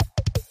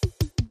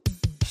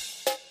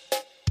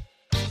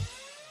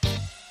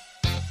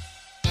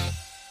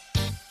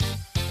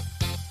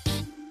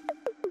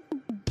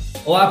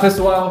Olá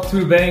pessoal,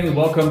 tudo bem?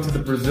 Welcome to the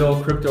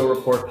Brazil Crypto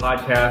Report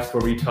podcast,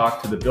 where we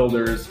talk to the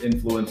builders,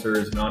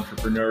 influencers, and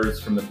entrepreneurs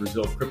from the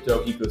Brazil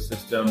crypto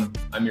ecosystem.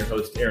 I'm your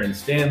host, Aaron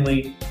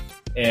Stanley,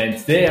 and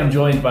today I'm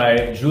joined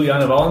by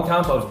Juliana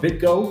Walenkamp of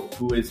Bitgo,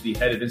 who is the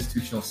head of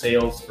institutional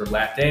sales for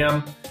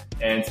LATAM.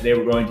 And today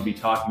we're going to be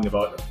talking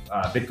about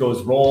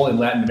Bitgo's role in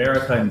Latin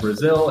America and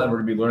Brazil, and we're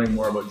going to be learning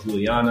more about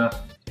Juliana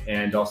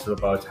and also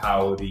about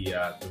how the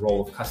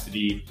role of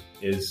custody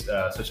is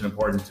such an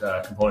important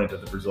component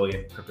of the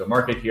Brazilian crypto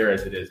market here,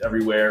 as it is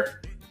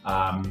everywhere.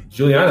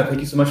 Juliana, thank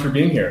you so much for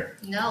being here.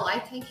 No, I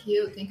thank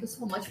you. Thank you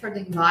so much for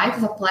the invite.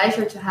 It's a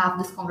pleasure to have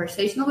this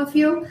conversation with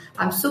you.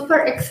 I'm super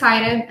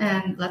excited,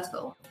 and let's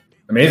go.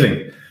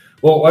 Amazing.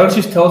 Well, why don't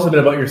you tell us a bit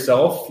about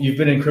yourself? You've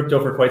been in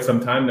crypto for quite some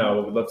time now.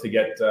 We'd love to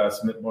get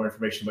some more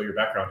information about your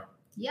background.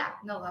 Yeah,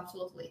 no,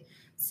 absolutely.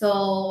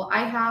 So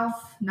I have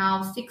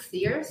now 6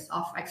 years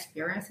of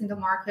experience in the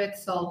market.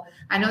 So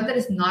I know that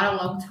it's not a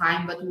long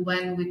time, but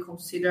when we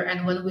consider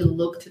and when we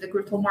look to the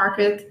crypto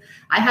market,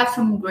 I have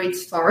some great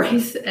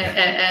stories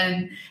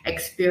and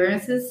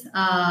experiences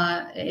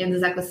in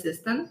this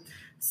ecosystem.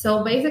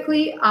 So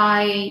basically,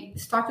 I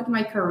started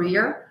my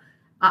career.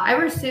 I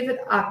received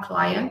a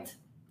client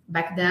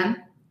back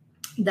then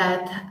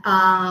that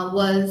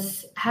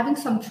was having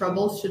some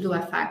troubles to do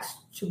FX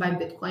to buy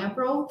Bitcoin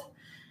abroad.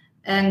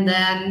 And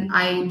then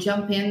I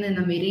jump in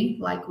a meeting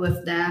like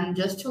with them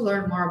just to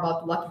learn more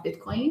about what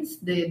Bitcoin is.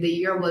 The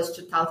year was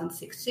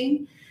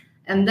 2016.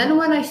 And then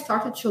when I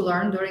started to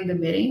learn during the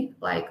meeting,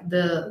 like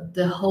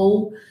the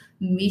whole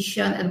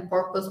mission and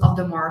purpose of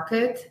the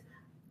market,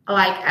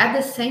 like at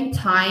the same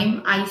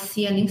time, I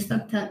see an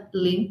instant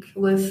link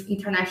with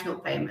international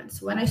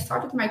payments. When I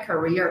started my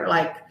career,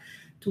 like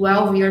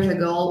 12 years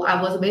ago,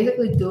 I was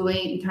basically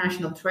doing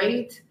international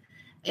trade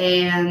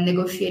and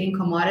negotiating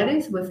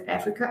commodities with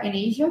Africa and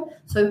Asia.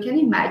 So you can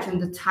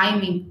imagine the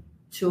timing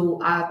to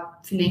a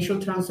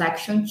financial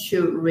transaction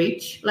to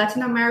reach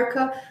Latin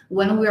America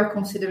when we are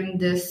considering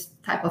this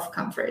type of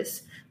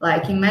countries.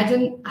 Like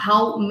imagine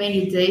how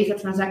many days a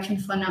transaction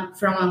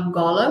from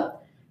Angola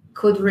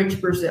could reach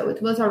Brazil.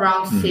 It was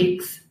around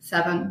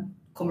 6-7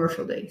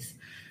 commercial days.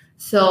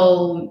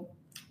 So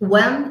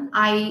when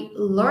I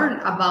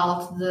learned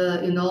about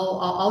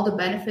all the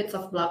benefits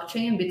of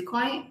blockchain and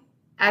Bitcoin,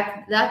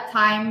 at that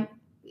time,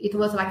 it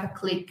was like a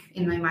click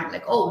in my mind,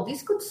 like, oh,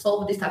 this could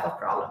solve this type of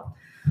problem.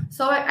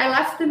 So I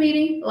left the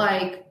meeting,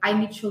 like, I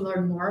need to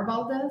learn more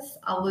about this.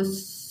 I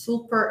was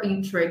super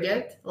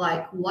intrigued,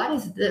 like, what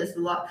is this?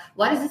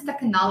 What is this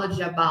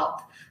technology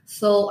about?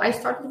 So I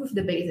started with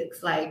the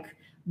basics, like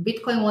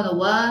Bitcoin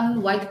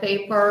 101, white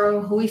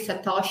paper, who is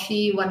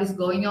Satoshi, what is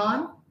going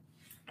on?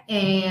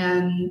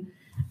 And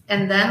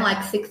then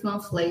like 6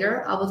 months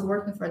later, I was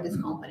working for this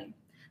company.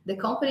 The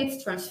company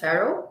is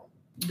Transfero,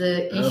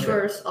 the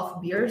issuers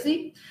of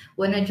BRZ.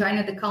 When I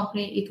joined the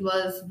company, it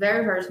was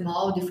very, very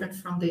small, different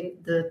from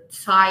the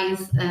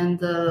size and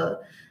the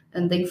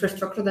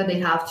infrastructure that they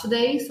have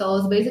today. So I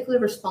was basically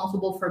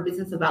responsible for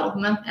business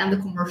development and the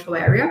commercial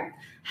area,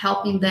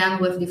 helping them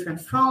with different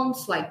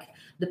fronts, like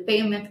the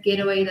payment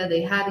gateway that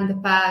they had in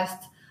the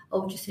past,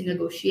 OTC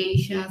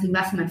negotiations,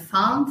 investment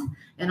fund,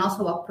 and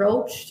also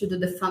approach to do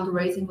the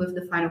fundraising with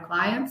the final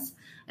clients.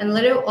 And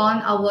later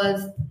on, I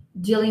was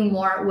dealing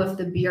more with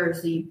the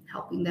BRZ,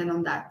 helping them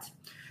on that.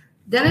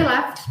 Then I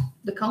left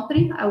the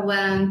company. I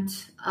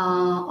went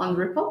on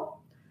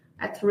Ripple.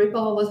 At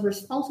Ripple, I was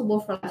responsible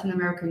for Latin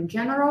America in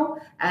general,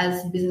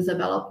 as business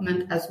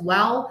development as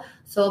well.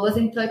 So I was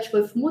in touch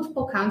with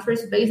multiple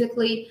countries,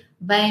 basically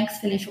banks,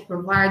 financial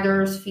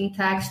providers,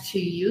 fintechs, to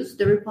use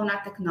the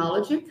RippleNet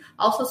technology,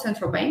 also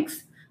central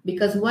banks,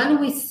 because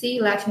when we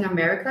see Latin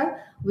America,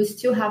 we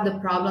still have the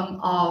problem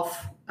of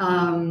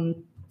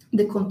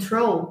the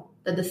control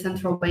that the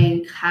central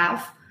bank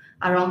have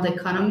around the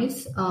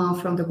economies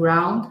from the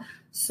ground.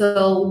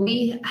 So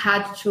we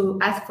had to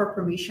ask for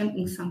permission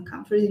in some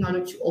countries in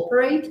order to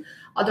operate.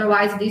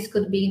 Otherwise, this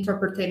could be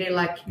interpreted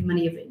like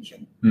money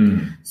evasion.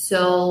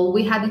 So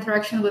we had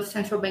interaction with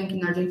central bank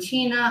in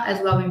Argentina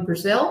as well in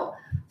Brazil.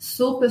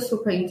 Super,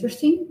 super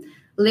interesting.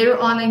 Later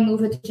on, I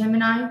moved to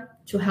Gemini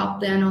to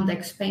help them on the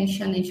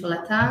expansion into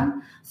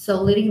Latam.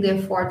 So leading the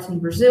efforts in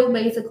Brazil,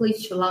 basically,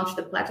 to launch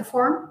the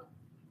platform.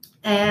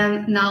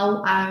 And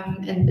now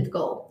I'm in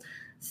Bitgo.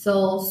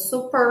 So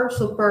super,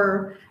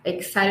 super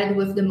excited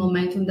with the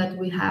momentum that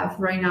we have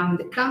right now in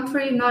the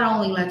country, not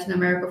only Latin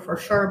America for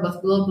sure,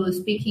 but globally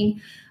speaking,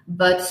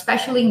 but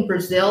especially in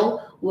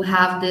Brazil, we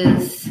have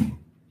this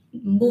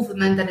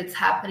movement that it's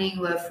happening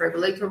with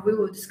regulator. We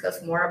will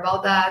discuss more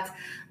about that,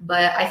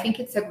 but I think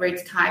it's a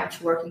great time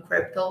to work in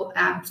crypto.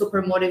 I'm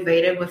super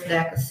motivated with the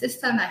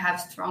ecosystem. I have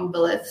strong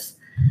beliefs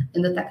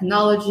in the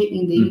technology,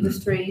 in the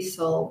industry.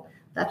 So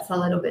that's a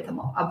little bit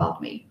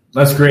about me.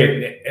 That's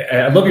great.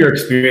 I love your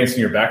experience and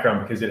your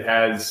background because it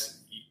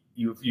has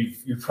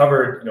you've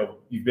covered,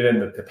 you've been in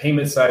the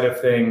payment side of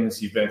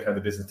things, you've been kind of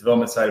the business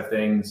development side of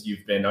things,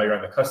 now you're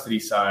on the custody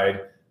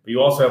side. but you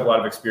also have a lot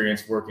of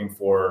experience working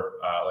for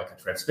like a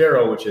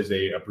Transpero, which is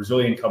a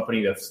Brazilian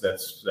company that's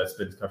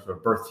been kind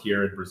of birthed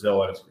here in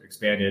Brazil and it's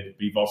expanded.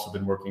 But you've also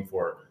been working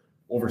for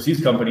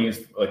overseas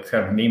companies, like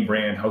kind of name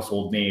brand,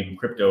 household name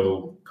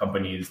crypto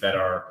companies that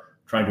are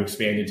trying to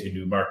expand into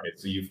new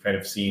markets. So you've kind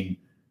of seen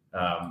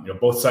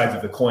both sides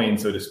of the coin,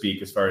 so to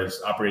speak, as far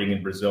as operating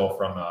in Brazil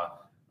from a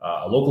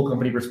local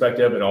company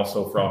perspective and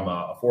also from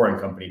a foreign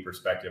company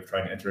perspective,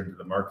 trying to enter into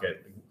the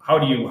market. How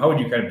would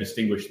you kind of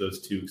distinguish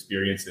those two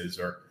experiences,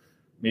 or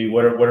maybe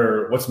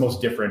what's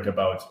most different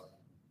about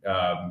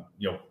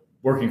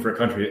working for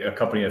a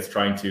company that's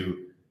trying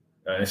to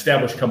an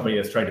established company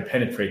that's trying to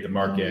penetrate the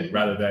market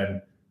rather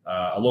than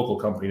a local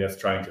company that's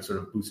trying to sort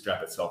of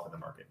bootstrap itself in the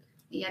market?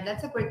 Yeah,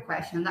 that's a great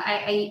question.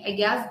 I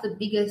guess the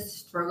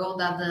biggest struggle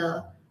that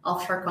the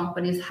offshore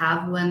companies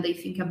have when they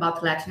think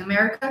about Latin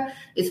America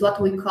is what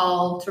we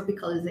call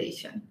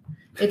tropicalization.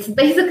 It's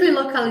basically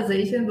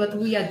localization, but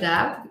we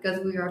adapt because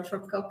we are a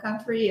tropical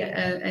country,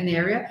 an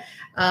area.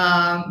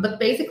 But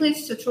basically,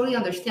 it's to truly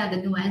understand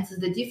the nuances,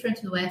 the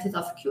different nuances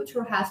of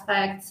cultural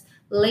aspects.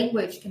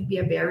 Language can be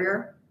a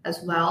barrier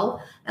as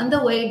well, and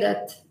the way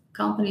that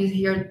companies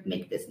here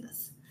make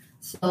business.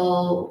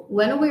 So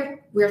when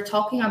we're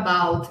talking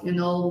about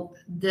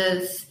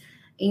this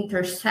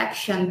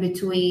intersection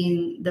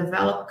between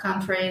developed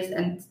countries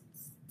and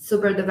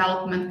super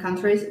development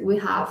countries, we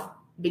have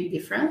big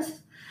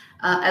difference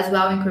as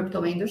well in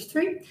crypto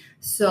industry.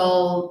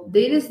 So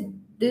this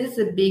is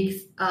a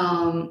big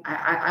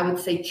I would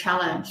say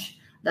challenge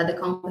that the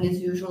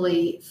companies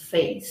usually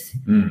face,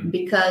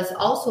 because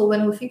also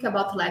when we think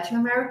about Latin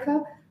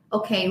America,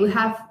 okay, we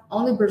have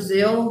only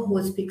Brazil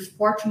who speaks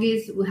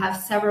Portuguese, we have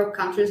several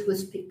countries who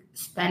speak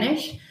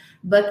Spanish,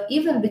 but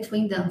even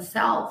between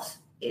themselves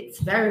it's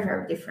very,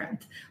 very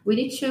different. We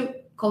need to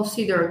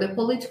consider the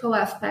political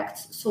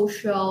aspects,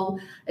 social,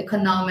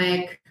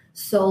 economic.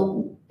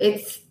 So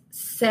it's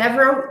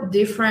several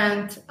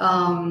different,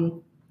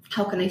 how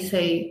can I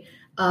say,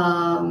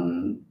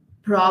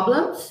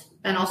 problems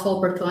and also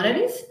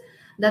opportunities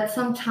that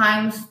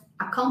sometimes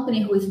a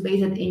company who is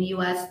based in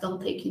US don't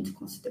take into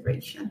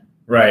consideration.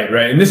 Right.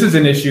 And this is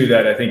an issue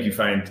that I think you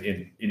find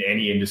in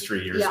any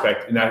industry you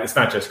respect. Yeah. It's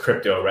not just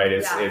crypto, right?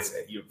 It's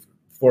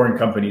foreign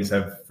companies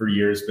have for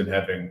years been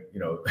having,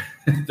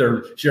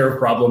 their share of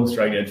problems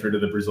trying to enter into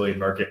the Brazilian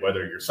market,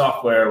 whether you're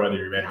software, whether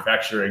you're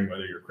manufacturing,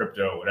 whether you're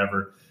crypto,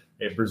 whatever.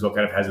 Brazil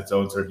kind of has its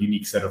own sort of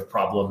unique set of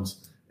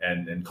problems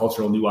and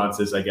cultural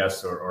nuances, I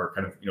guess, or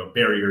kind of,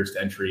 barriers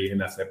to entry and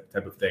that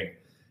type of thing.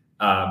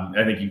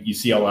 I think you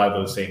see a lot of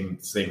those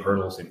same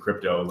hurdles in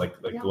crypto,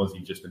 like the ones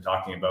you've just been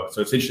talking about.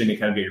 So it's interesting to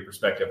kind of get your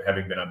perspective,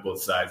 having been on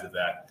both sides of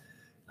that.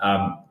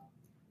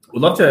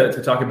 We'd love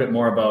to talk a bit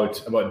more about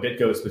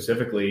Bitgo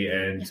specifically.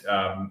 And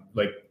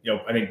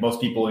I think most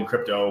people in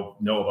crypto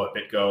know about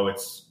Bitgo.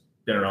 It's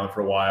been around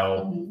for a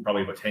while,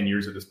 probably about 10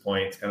 years at this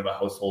point. It's kind of a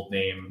household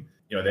name,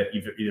 that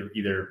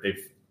either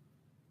they've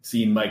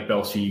seen Mike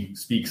Belshie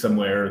speak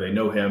somewhere, or they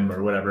know him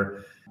or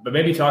whatever. But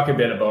maybe talk a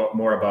bit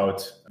more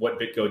about what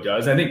Bitgo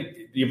does. I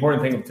think the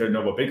important thing to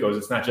know about Bitgo is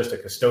it's not just a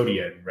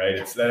custodian,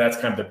 right? That's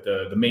kind of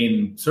the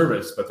main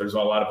service, but there's a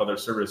lot of other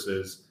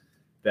services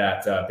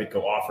that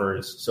Bitgo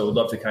offers. So we'd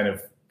love to kind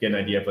of get an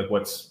idea of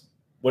what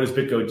does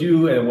Bitgo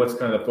do, and what's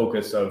kind of the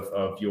focus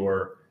of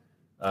your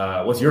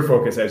what's your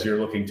focus as you're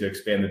looking to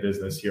expand the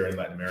business here in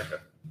Latin America?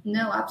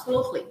 No,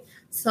 absolutely.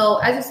 So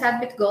as you said,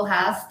 Bitgo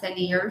has 10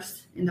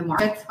 years in the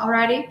market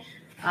already.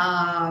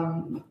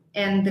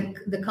 And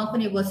the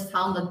company was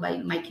founded by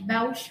Mike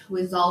Belsh, who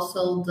is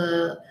also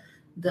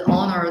the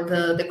owner,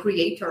 the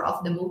creator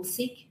of the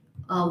multisig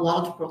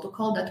wallet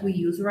protocol that we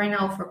use right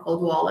now for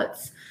cold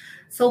wallets.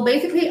 So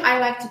basically, I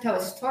like to tell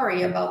a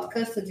story about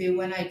custody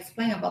when I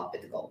explain about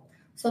Bitgo.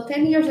 So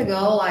 10 years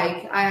ago,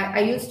 I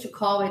used to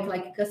call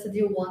it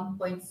custody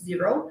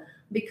 1.0,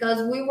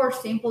 because we were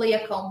simply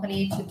a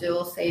company to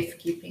do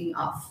safekeeping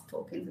of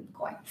tokens and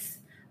coins.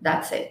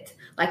 That's it.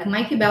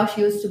 Mike Belsh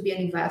used to be an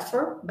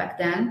investor back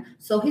then,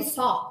 so he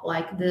saw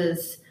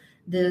this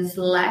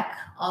lack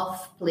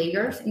of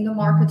players in the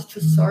market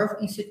to serve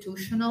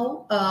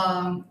institutional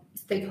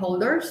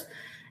stakeholders,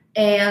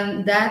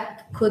 and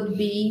that could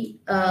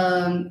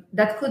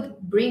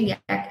bring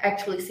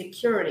actually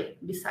security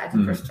besides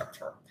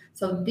infrastructure.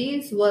 So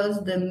this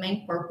was the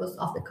main purpose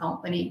of the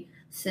company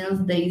since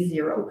day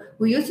zero.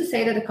 We used to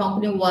say that the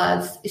company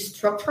was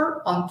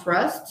structured on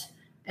trust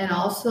and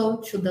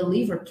also to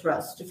deliver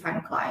trust to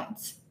final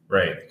clients.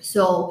 Right.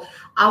 So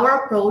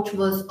our approach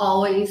was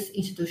always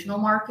institutional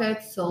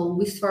markets. So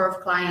we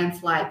serve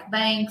clients like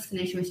banks,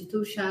 financial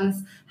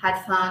institutions,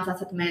 hedge funds,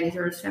 asset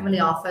managers, family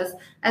office,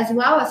 as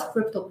well as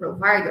crypto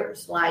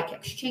providers like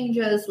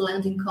exchanges,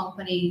 lending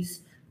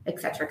companies,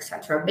 etc.,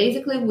 etc.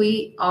 Basically,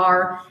 we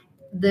are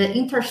the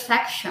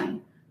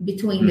intersection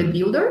between the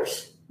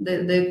builders,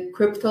 the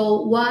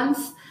crypto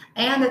ones,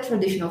 and the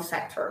traditional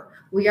sector.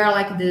 We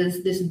are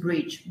this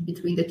bridge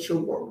between the two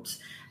worlds.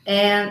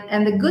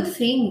 And the good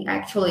thing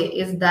actually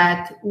is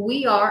that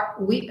we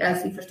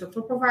as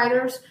infrastructure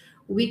providers,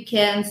 we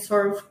can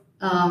serve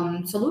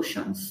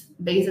solutions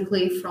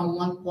basically from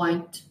one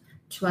point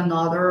to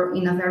another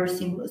in a very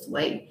seamless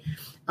way.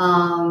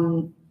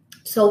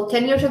 So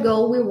 10 years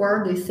ago, we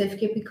were the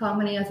safekeeping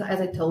company, as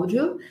I told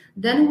you.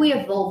 Then we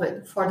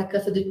evolved for the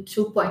custody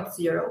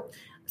 2.0.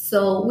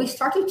 So we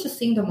started to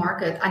see in the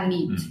market a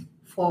need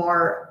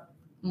for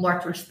more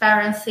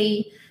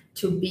transparency,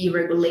 to be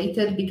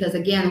regulated, because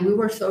again, we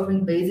were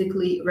serving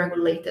basically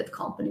regulated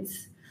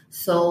companies.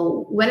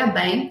 So when a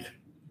bank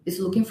is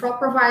looking for a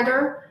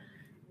provider,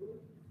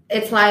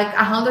 it's like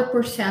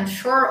 100%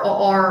 sure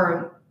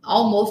or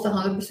almost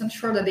 100%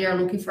 sure that they are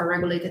looking for a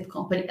regulated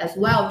company as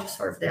well to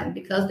serve them,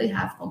 because they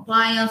have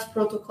compliance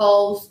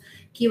protocols,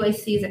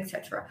 QICs,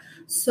 etc.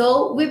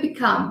 So we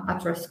become a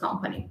trust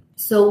company.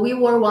 So we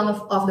were one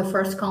of the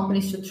first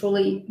companies to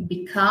truly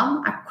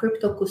become a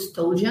crypto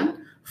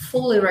custodian,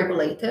 fully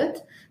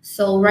regulated.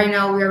 So right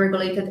now we are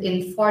regulated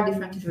in 4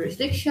 different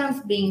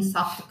jurisdictions, being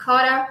South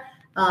Dakota,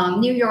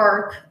 New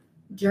York,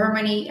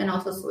 Germany, and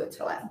also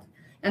Switzerland.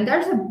 And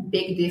there's a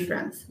big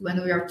difference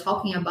when we are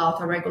talking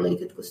about a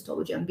regulated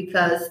custodian,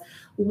 because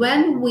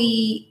when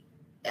we,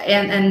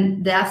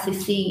 and the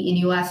SEC in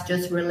US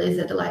just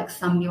released like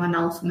some new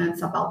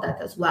announcements about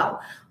that as well.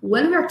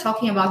 When we are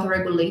talking about a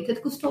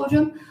regulated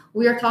custodian,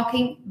 we are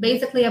talking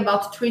basically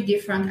about 3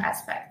 different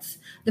aspects.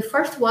 The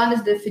first one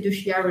is the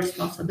fiduciary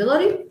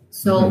responsibility.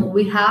 So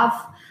we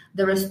have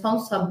the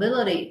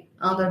responsibility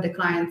under the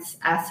client's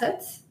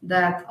assets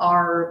that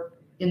are,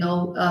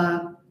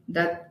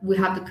 that we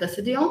have the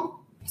custody on.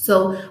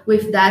 So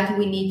with that,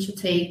 we need to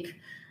take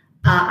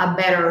a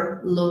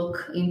better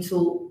look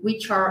into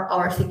which are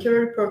our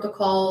security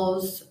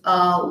protocols,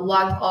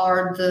 what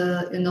are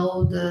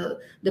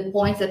the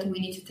points that we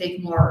need to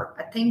take more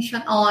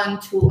attention on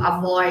to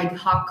avoid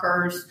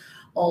hackers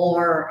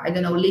or,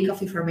 leak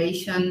of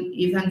information,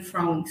 even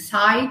from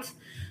inside.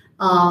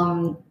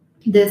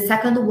 The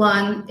second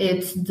one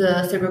is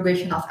the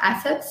segregation of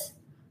assets.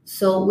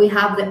 So we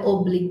have the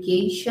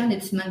obligation,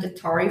 it's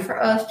mandatory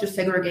for us to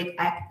segregate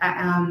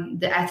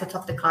the assets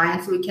of the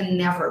clients. We can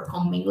never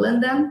commingle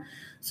them.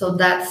 So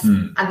that's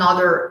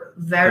another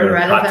very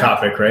relevant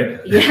hot topic, right?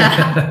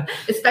 Yeah,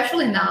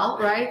 especially now,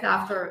 right?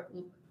 After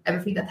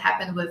everything that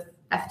happened with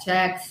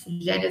FTX,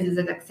 Genesis,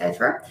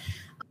 etc.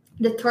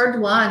 The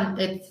third one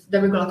is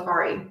the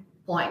regulatory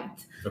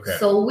point. Okay.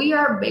 So we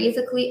are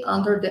basically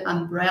under the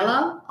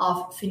umbrella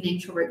of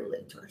financial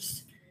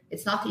regulators.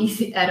 It's not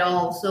easy at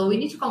all. So we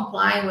need to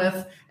comply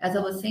with, as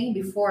I was saying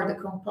before, the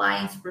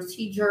compliance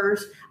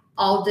procedures,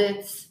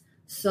 audits.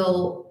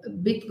 So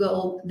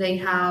Bitgo, they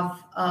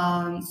have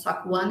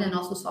SOC 1 and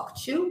also SOC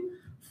 2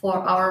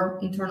 for our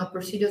internal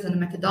procedures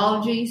and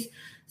methodologies.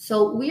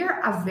 So we are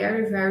a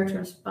very, very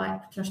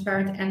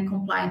transparent and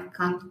compliant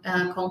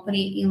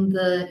company in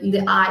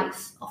the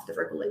eyes of the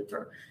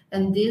regulator.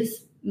 And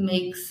this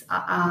makes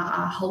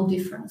a whole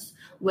difference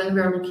when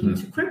we are looking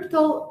into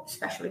crypto,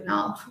 especially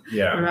now.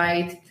 Yeah.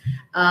 Right.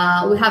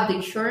 We have the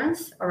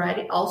insurance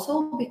already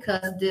also,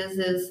 because this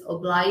is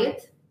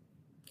obliged.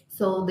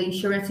 So the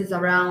insurance is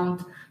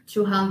around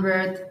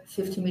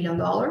 $250 million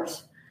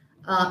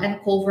and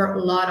cover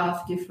a lot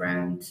of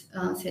different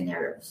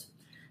scenarios.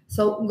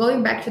 So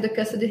going back to the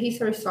custody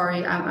history,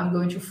 sorry, I'm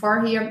going too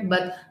far here,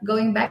 but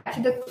going back to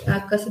the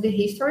custody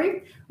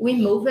history, we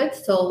move it.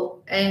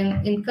 So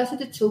in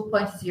custody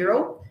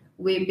 2.0,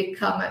 we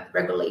become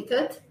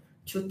regulated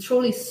to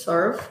truly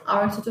serve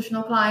our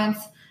institutional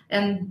clients.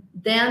 And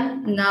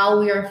then now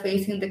we are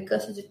facing the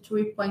custody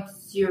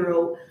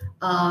 3.0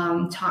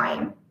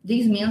 time.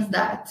 This means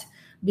that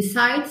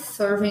besides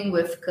serving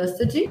with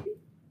custody,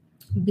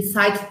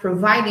 besides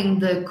providing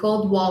the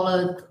cold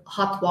wallet,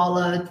 hot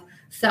wallet,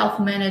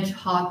 self-managed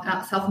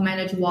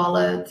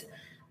wallet,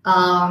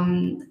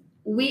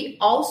 we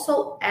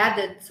also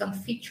added some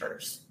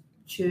features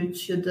to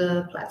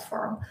the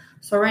platform.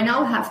 So right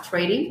now we have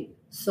trading.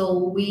 So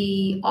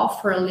we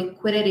offer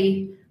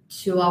liquidity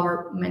to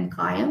our main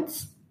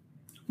clients.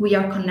 We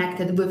are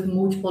connected with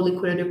multiple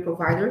liquidity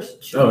providers.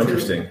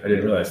 Interesting. I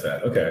didn't realize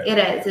that. Okay. It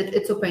is.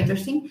 It's super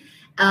interesting.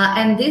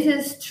 And this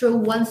is through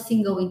one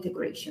single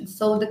integration.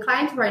 So the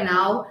client right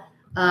now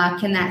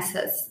can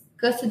access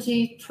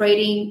custody,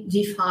 trading,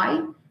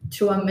 DeFi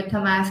through a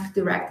MetaMask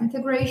direct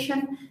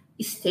integration,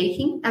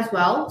 staking as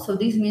well. So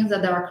this means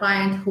that our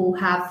client who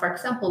have, for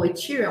example,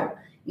 Ethereum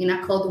in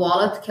a cold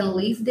wallet can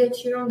leave the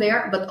Ethereum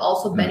there, but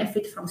also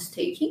benefit from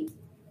staking.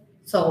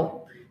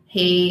 So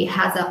he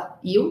has a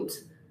yield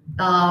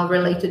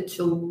related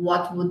to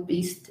what would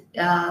be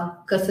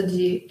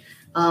custody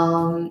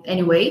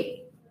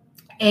anyway.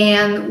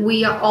 And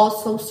we are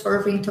also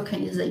serving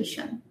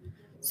tokenization.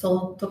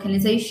 So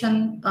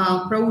tokenization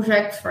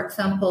projects, for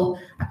example,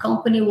 a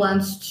company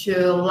wants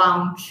to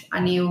launch a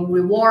new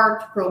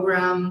reward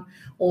program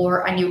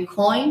or a new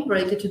coin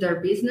related to their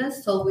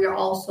business. So we are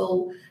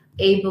also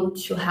able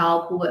to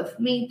help with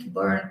mint,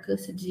 burn,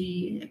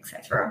 custody,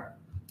 etc.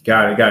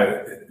 Got it.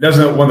 That was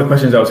one of the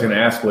questions I was going to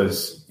ask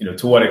was,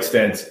 to what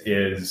extent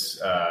is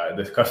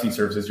the custody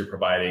services you're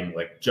providing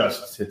like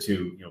just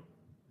to your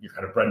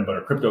kind of bread and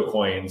butter crypto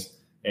coins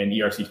and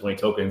ERC20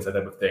 tokens, that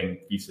type of thing,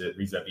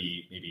 vis-a-vis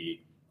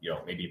maybe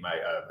maybe my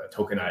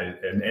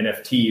tokenized an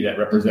NFT that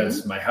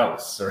represents my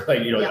house, or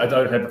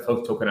other type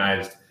of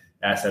tokenized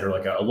asset, or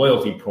like a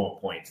loyalty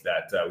point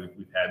that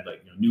we've had,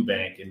 like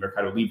Nubank and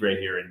Mercado Libre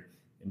here in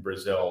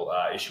Brazil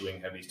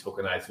have these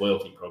tokenized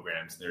loyalty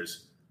programs.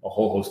 There's a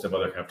whole host of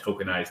other kind of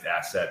tokenized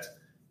asset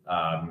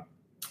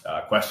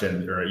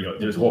questions, or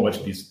there's a whole bunch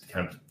of these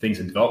kind of things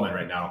in development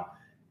right now.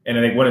 And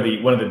I think one of the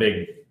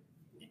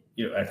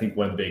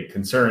big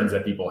concerns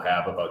that people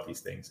have about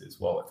these things is,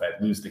 well, if I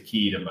lose the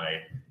key to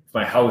if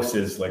my house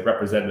is like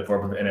represented in the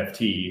form of an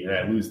NFT, and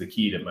I lose the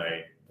key to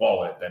my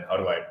wallet, then how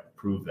do I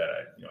prove that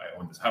I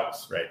own this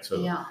house, right? So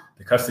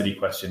the custody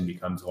question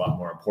becomes a lot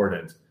more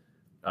important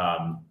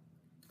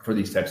for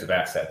these types of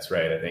assets,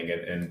 right? I think,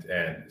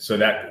 and so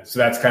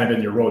that's kind of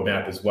in your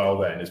roadmap as well.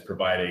 Then is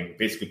providing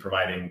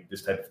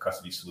this type of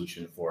custody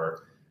solution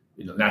for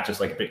not just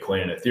like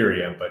Bitcoin and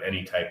Ethereum, but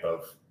any type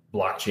of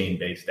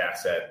blockchain-based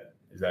asset.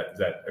 Is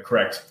that a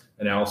correct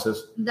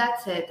analysis?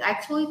 That's it.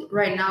 Actually,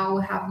 right now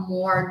we have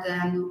more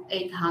than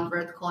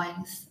 800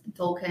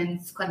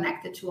 tokens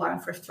connected to our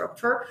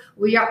infrastructure.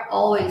 We are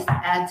always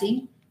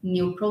adding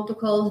new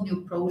protocols,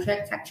 new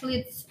projects.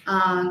 Actually, it's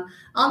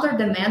under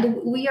demand.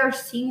 We are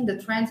seeing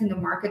the trends in the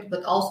market,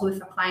 but also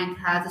if a client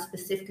has a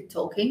specific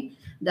token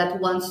that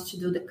wants to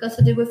do the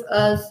custody with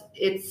us,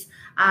 it's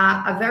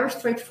a very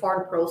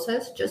straightforward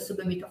process. Just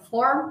submit a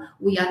form.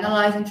 We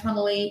analyze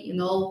internally,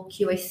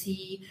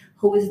 QIC,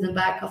 who is the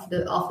back of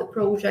the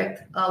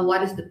project,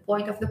 what is the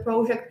point of the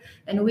project,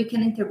 and we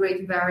can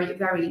integrate very,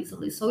 very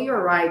easily. So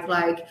you're right.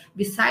 Like,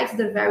 besides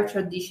the very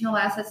traditional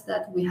assets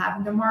that we have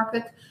in the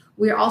market,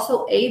 we're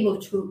also able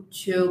to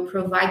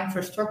provide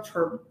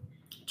infrastructure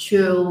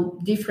to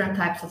different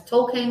types of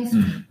tokens,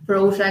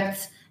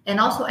 projects, and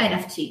also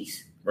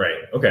NFTs.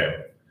 Right.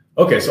 Okay.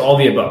 So all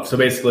the above. So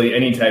basically,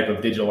 any type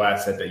of digital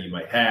asset that you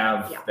might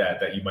have,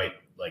 that you might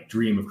like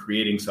dream of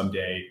creating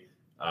someday,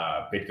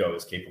 Bitgo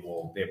has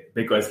capability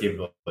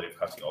of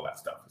custody all that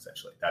stuff.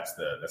 Essentially, that's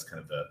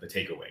kind of the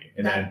takeaway.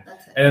 And then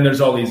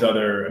there's all these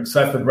other. So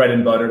that's the bread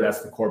and butter.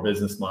 That's the core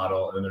business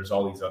model. And then there's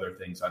all these other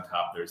things on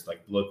top. There's like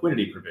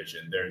liquidity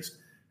provision. There's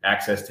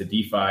access to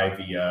DeFi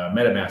via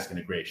MetaMask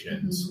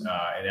integrations,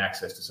 and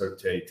access to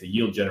to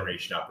yield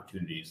generation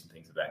opportunities and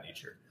things of that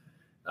nature.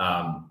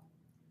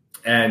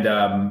 And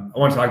I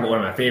want to talk about one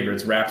of my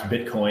favorites, wrapped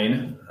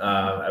Bitcoin.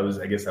 I was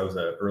an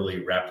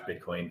early wrapped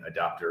Bitcoin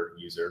adopter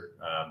user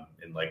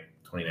in like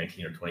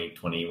 2019 or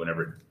 2020,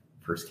 whenever it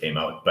first came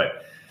out.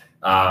 But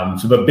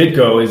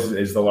Bitgo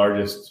is the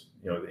largest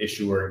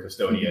issuer and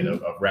custodian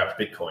of wrapped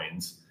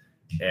Bitcoins.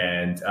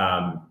 And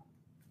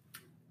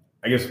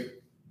I guess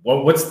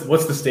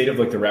what's the state of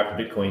like the wrapped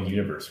Bitcoin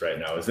universe right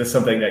now? Is this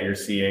something that you're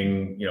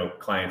seeing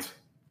clients?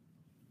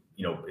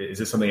 Is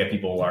this something that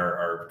people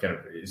are kind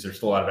of, is there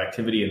still a lot of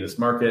activity in this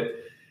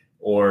market,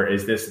 or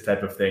is this the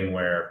type of thing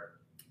where,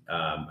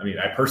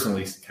 I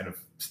personally kind of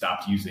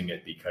stopped using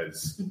it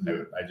because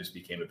I just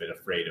became a bit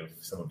afraid of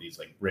some of these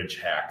like bridge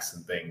hacks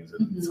and things.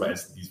 And so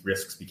as these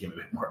risks became a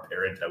bit more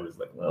apparent, I was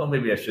like, well,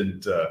 maybe I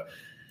shouldn't,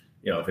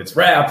 if it's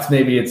wrapped,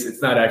 maybe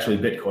it's not actually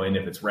Bitcoin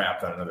if it's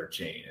wrapped on another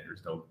chain and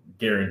there's no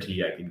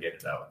guarantee I can get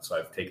it out. So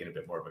I've taken a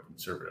bit more of a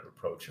conservative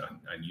approach on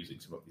using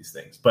some of these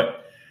things,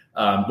 but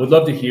would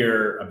love to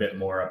hear a bit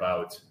more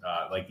about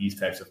like these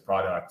types of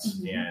products,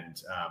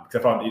 and because I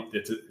found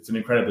it's an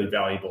incredibly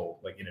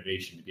valuable like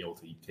innovation to be able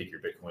to take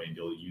your Bitcoin and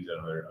be able to use it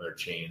on other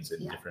chains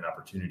and different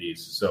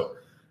opportunities. So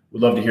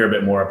would love to hear a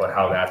bit more about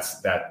how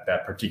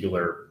that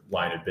particular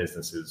line of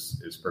business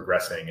is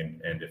progressing,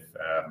 and if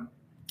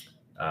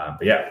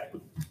but yeah.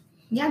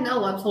 Yeah,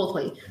 no,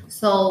 absolutely.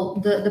 So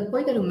the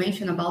point that you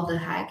mentioned about the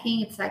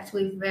hacking, it's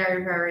actually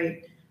very,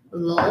 very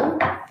low.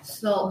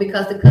 So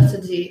because the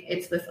custody,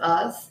 it's with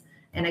us.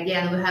 And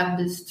again, we have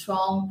these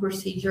strong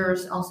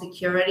procedures on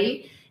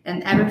security,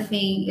 and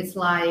everything is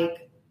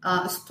like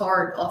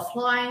stored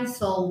offline.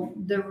 So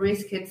the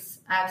risk is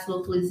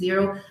absolutely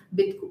zero.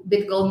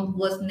 Bitgo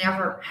was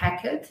never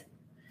hacked.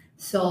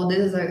 So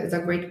this is a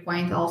great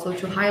point also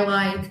to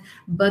highlight.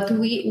 But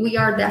we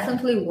are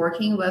definitely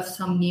working with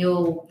some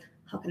new,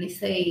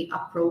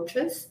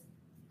 approaches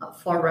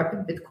for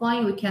Rapid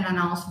Bitcoin. We can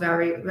announce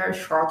very, very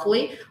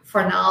shortly.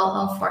 For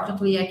now,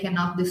 unfortunately, I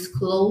cannot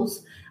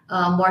disclose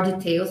more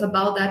details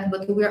about that,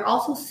 but we are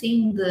also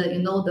seeing the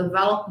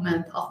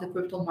development of the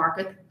crypto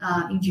market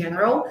in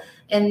general,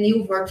 and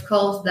new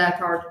verticals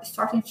that are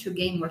starting to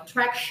gain more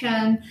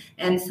traction,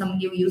 and some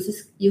new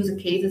use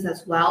cases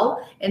as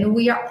well. And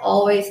we are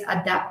always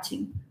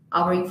adapting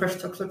our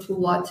infrastructure to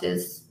what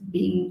is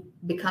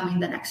becoming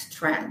the next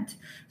trend.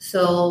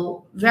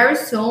 So very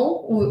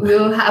soon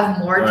we'll have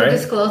more to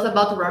disclose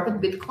about Rapid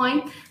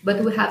Bitcoin,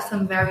 but we have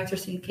some very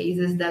interesting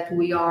cases that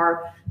we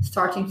are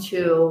starting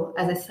to,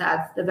 as I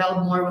said,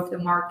 develop more with the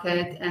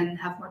market and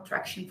have more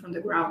traction from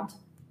the ground.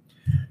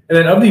 And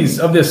then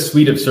of this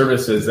suite of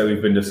services that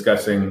we've been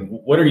discussing,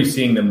 what are you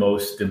seeing the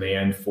most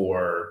demand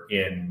for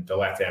in the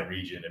LATAM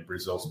region, in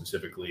Brazil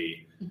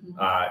specifically?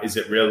 Is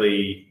it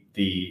really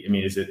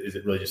is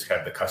it really just kind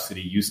of the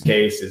custody use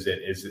case?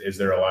 Is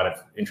there a lot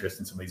of interest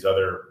in some of these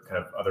other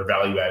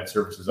value added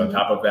services on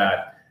top of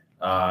that?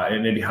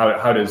 And maybe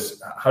how does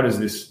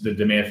the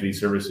demand for these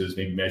services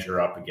maybe measure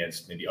up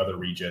against maybe other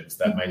regions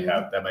that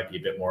might be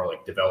a bit more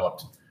like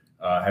developed,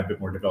 have a bit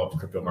more developed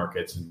crypto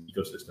markets and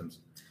ecosystems?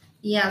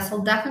 Yeah,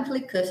 so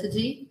definitely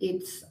custody.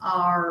 It's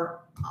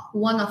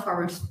one of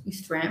our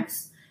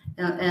strengths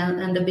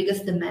and the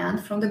biggest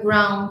demand from the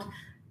ground.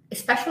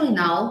 Especially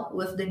now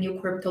with the new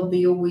crypto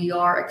bill, we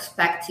are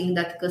expecting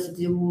that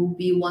custody will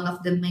be one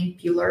of the main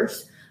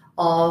pillars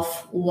of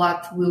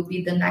what will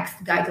be the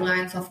next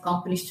guidelines of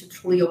companies to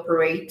truly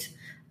operate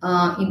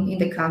in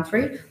the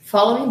country.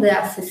 Following the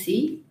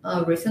FCC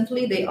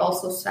recently, they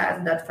also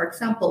said that, for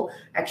example,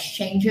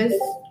 exchanges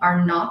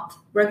are not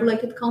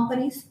regulated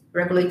companies,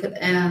 regulated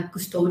and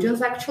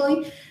custodians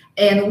actually,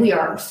 and we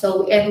are.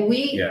 And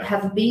we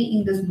have been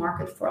in this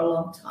market for a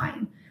long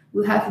time.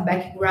 We have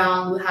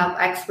background, we have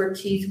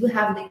expertise, we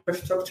have the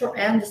infrastructure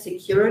and the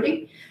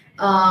security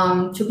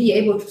to be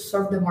able to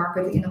serve the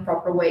market in a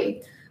proper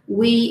way.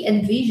 We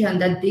envision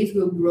that this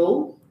will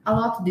grow a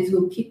lot. This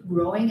will keep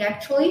growing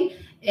actually.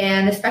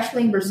 And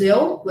especially in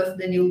Brazil with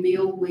the new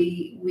bill,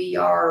 we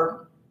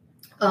are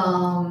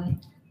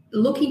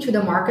looking to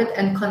the market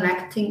and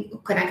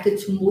connected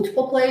to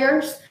multiple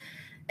players.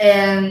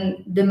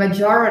 And the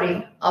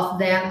majority of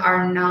them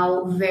are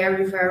now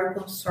very, very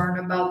concerned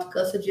about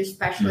custody,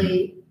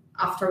 especially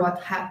after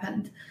what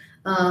happened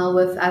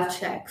with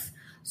FTX.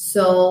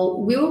 So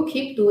we will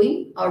keep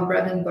doing our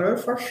bread and butter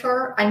for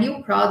sure. A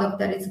new product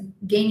that is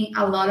gaining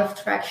a lot of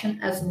traction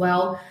as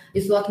well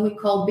is what we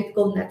call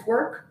Bitgo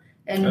Network.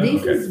 And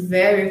this is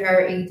very,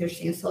 very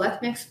interesting. So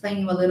let me explain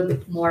you a little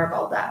bit more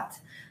about that.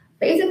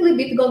 Basically,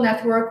 Bitgo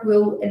Network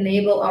will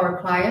enable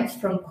our clients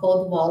from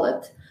Cold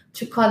Wallet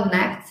to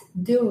connect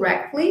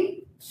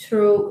directly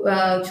to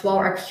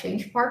our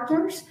exchange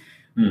partners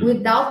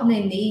without the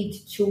need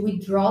to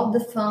withdraw the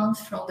funds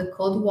from the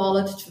Cold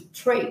Wallet to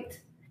trade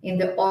in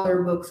the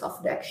order books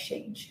of the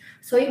exchange.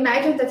 So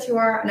imagine that you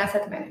are an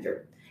asset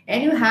manager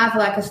and you have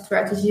like a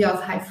strategy of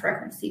high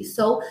frequency.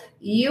 So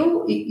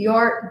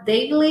your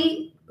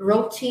daily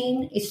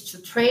routine is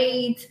to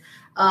trade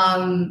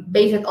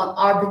based on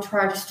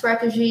arbitrage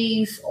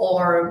strategies,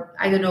 or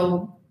I don't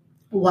know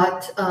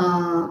what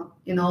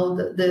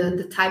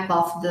the type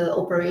of the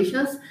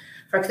operations,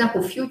 for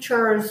example,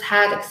 futures,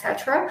 hedge,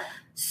 etc.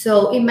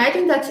 So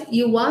imagine that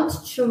you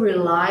want to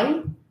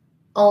rely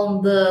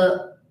on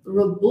the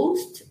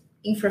robust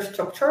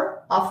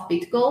infrastructure of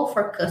Bitgo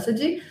for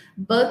custody,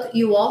 but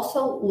you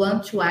also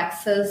want to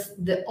access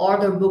the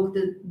order book,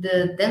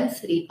 the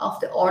density of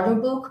the order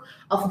book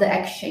of the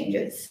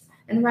exchanges.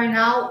 And right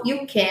now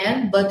you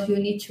can, but you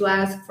need to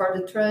ask for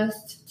the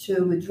trust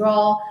to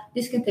withdraw.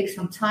 This can take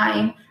some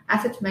time.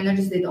 Asset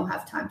managers, they don't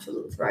have time to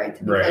lose, right?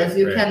 Because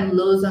you can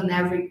lose on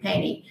every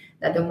penny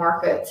that the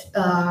market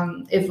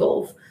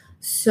evolve.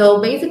 So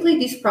basically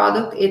this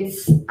product,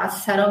 it's a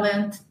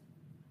settlement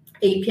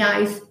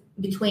APIs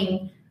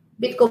between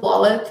Bitgo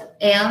wallet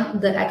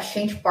and the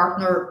exchange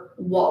partner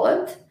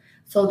wallet.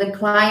 So the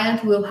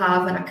client will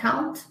have an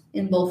account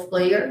in both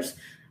players,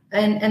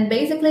 and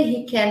basically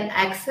he can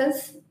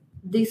access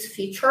this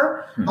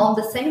feature on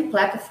the same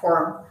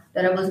platform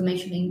that I was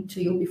mentioning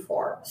to you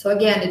before. So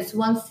again, it's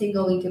one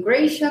single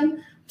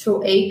integration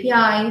through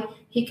API.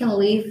 He can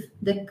leave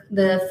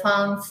the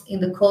funds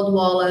in the cold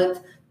wallet,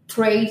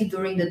 trade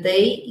during the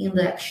day in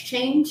the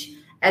exchange.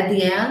 At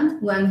the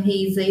end, when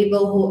he's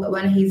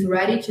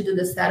ready to do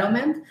the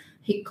settlement,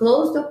 he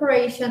closed the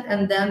operation,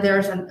 and then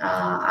there's a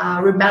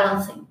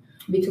rebalancing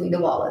between the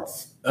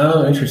wallets.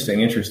 Oh,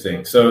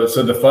 interesting. So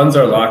the funds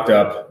are locked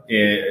up.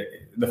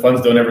 The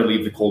funds don't ever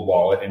leave the cold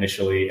wallet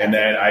initially, and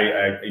then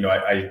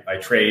I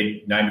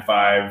trade 9 to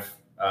 5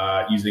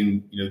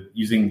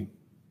 using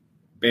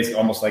basically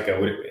almost like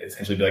would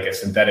essentially be like a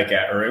synthetic,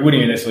 or it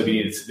wouldn't even necessarily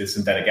be this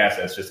synthetic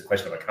asset. It's just a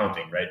question of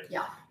accounting, right?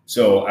 Yeah.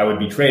 So I would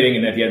be trading,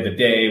 and at the end of the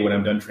day, when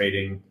I'm done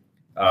trading,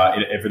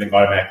 everything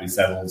automatically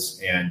settles,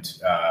 and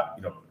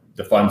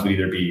the funds would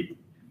either be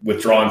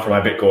withdrawn from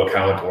my Bitgo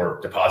account or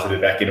deposited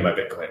back into my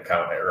Bitcoin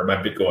account, or my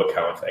Bitgo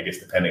account, I guess,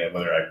 depending on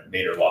whether I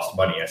made or lost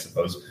money, I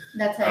suppose.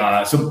 That's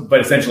right. But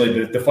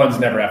essentially, the funds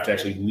never have to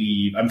actually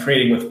leave. I'm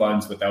trading with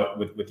funds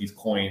with these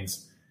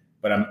coins,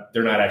 but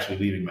they're not actually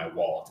leaving my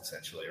wallet,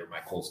 essentially, or my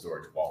cold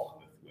storage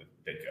wallet with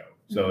Bitgo.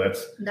 So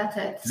that's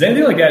it. Does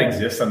anything like that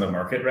exist on the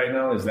market right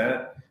now? Is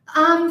that?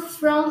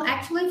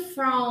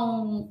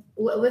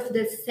 With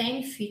the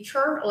same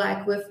feature,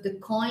 like with the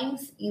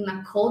coins in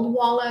a cold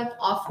wallet,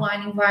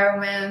 offline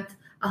environment,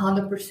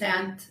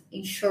 100%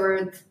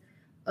 insured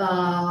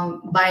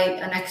by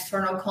an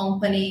external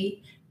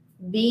company,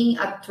 being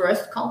a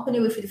trust company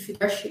with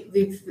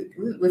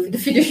the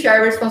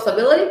fiduciary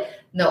responsibility?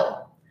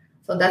 No.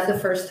 So that's the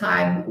first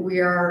time we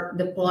are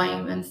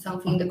deploying and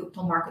something in the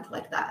crypto market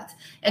like that.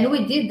 And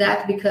we did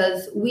that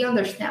because we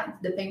understand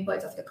the pain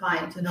points of the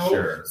client,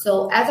 Sure.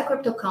 So as a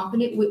crypto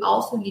company, we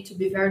also need to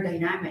be very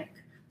dynamic.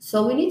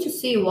 So we need to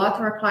see what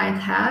our client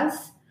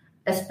has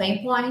as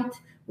pain point.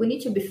 We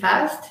need to be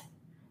fast.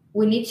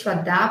 We need to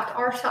adapt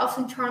ourselves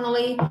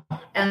internally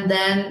and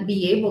then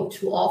be able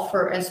to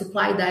offer and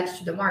supply that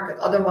to the market.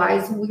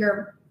 Otherwise, we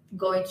are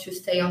going to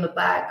stay on the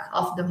back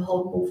of the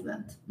whole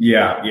movement.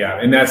 Yeah.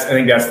 And I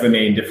think that's the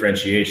main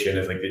differentiation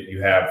is like that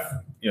you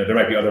have, there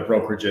might be other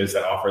brokerages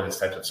that offer this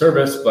type of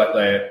service,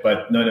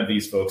 but none of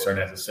these folks are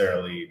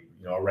necessarily,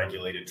 a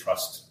regulated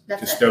trust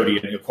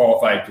custodian, a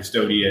qualified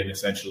custodian.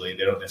 Essentially,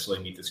 they don't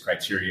necessarily meet this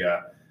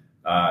criteria,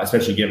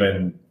 especially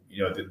given,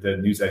 the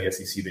news at the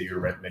SEC that you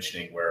were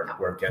mentioning where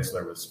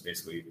Gensler was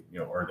basically,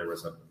 or there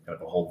was a kind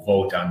of a whole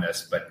vote on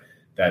this, but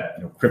that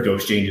crypto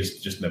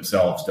exchanges just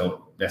themselves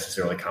don't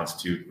necessarily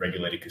constitute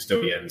regulated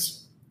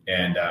custodians.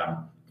 And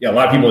a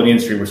lot of people in the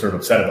industry were sort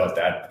of upset about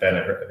that. But then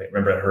I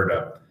heard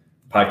a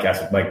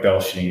podcast with Mike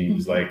Belch, and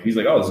he's like,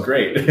 oh, it's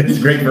great. It's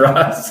great for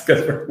us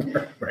because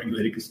we're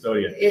regulated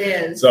custodian. It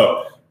is.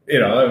 So,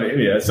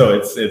 so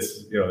it's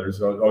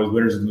there's always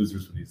winners and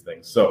losers for these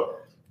things. So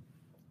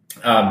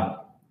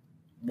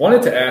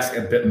wanted to ask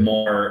a bit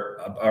more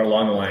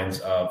along the lines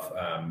of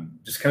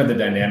just kind of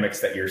the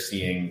dynamics that you're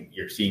seeing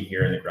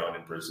here in the ground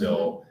in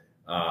Brazil.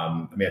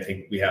 I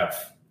think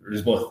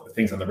there's both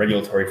things on the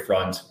regulatory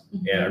front,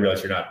 and I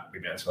realize you're not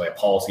maybe necessarily a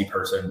policy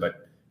person,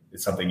 but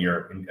it's something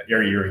you're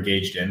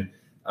engaged in.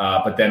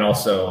 But then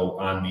also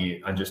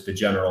on just the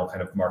general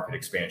kind of market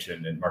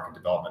expansion and market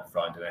development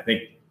front. And I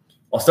think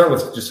I'll start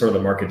with just sort of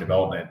the market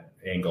development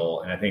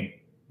angle. And I think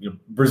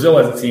Brazil,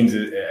 as it seems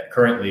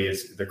currently,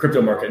 is the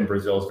crypto market in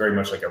Brazil is very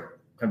much like a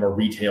kind of a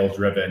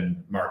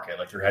retail-driven market.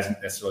 Like there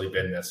hasn't necessarily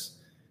been this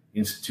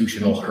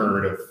institutional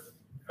herd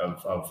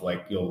of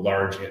like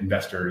large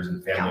investors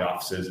and family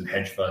offices and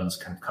hedge funds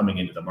kind of coming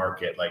into the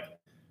market, like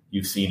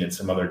you've seen in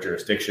some other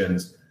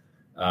jurisdictions.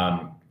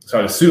 So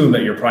I assume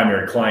that your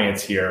primary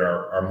clients here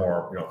are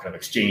more kind of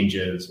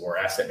exchanges or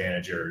asset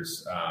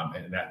managers,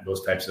 and that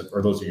those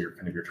are your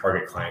kind of your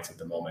target clients at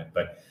the moment.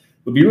 But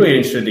would be really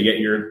interested to get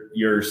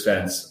your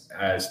sense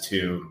as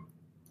to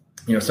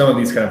some of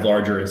these kind of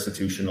larger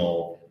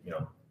institutional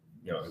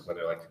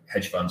whether like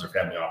hedge funds or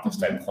family office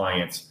type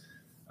clients,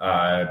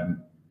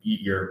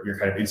 your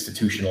kind of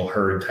institutional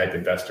herd type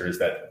investors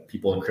that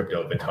people in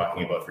crypto have been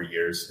talking about for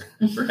years,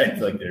 right?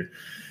 Like they're,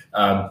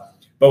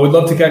 but would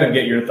love to kind of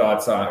get your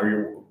thoughts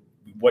on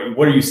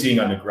what are you seeing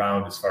on the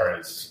ground as far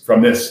as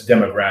from this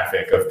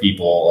demographic of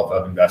people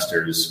of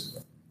investors.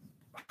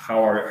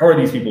 How are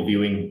these people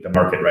viewing the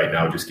market right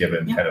now, just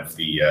given kind of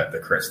the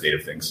current state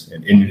of things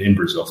in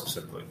Brazil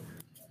specifically?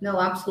 No,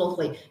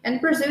 absolutely.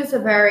 And Brazil is a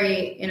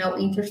very,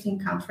 interesting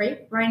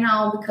country right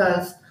now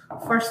because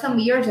for some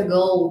years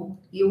ago,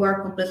 you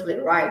were completely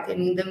right. I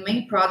mean, the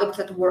main products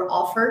that were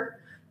offered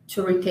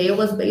to retail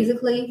was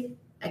basically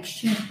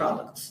exchange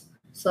products.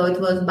 So it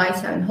was buy,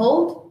 sell, and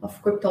hold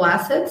of crypto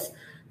assets.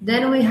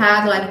 Then we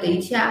had like the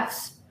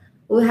ETFs.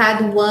 We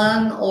had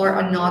one or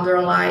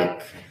another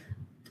like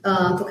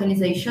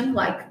tokenization,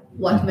 like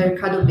what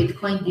Mercado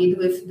Bitcoin did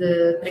with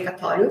the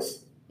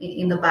precatórios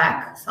in the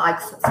back,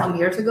 like some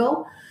years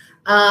ago.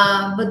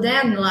 But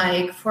then,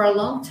 like for a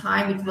long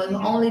time, it was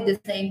only the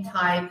same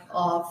type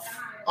of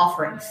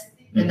offerings,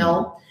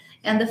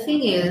 And the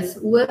thing is,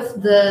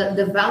 with the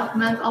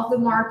development of the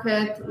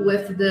market,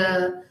 with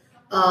the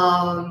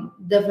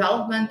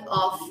development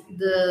of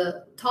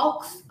the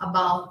talks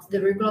about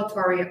the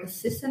regulatory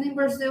ecosystem in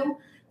Brazil,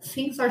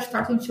 things are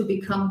starting to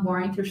become more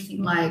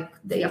interesting, like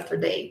day after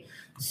day.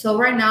 So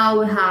right now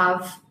we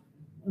have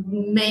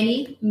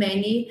many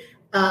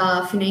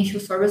financial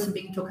services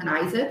being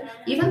tokenized,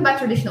 even by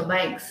traditional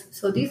banks.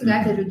 So these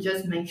guys that you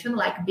just mentioned,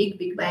 like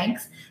big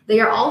banks, they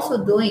are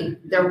also doing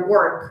their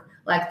work,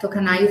 like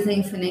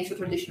tokenizing financial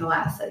traditional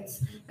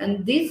assets.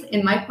 And this,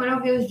 in my point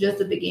of view, is just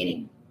the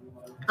beginning.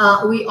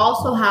 We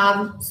also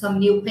have some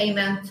new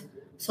payment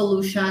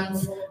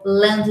solutions,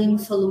 lending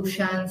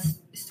solutions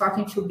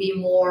starting to be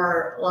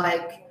more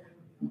like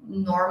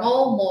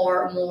normal,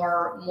 more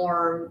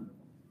more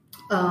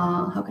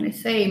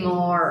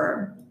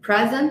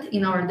present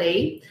in our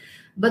day.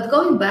 But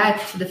going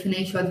back to the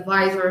financial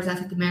advisors,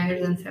 asset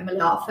managers, and family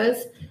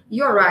office,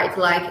 you're right.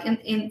 Like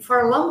in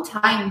for a long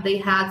time, they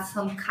had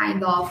some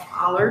kind of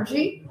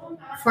allergy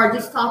for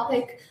this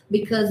topic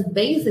because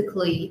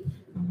basically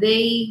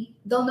they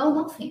don't know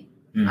nothing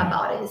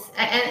about it.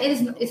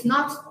 And it's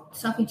not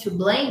something to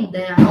blame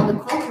them. On the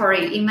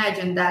contrary,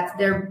 imagine that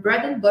their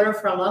bread and butter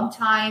for a long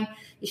time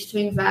is to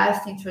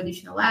invest in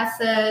traditional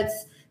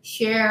assets,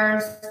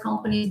 shares,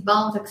 companies,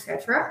 bonds,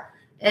 etc.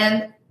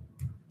 And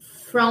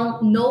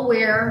from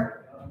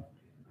nowhere,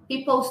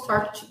 people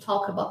start to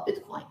talk about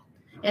Bitcoin.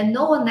 And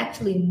no one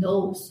actually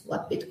knows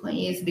what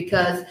Bitcoin is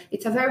because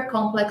it's a very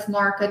complex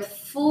market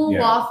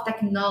full of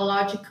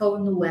technological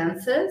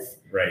nuances.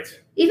 Right.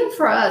 Even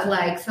for us,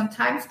 like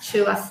sometimes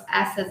to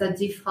access a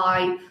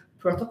DeFi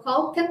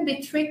protocol can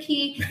be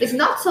tricky. It's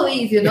not so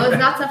easy, It's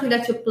not something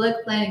that you plug,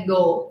 play, and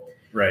go.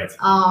 Right.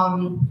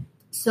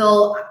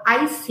 So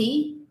I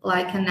see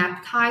like an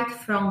appetite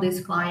from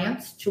these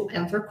clients to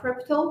enter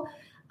crypto.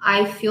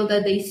 I feel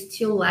that they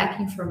still lack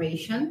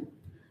information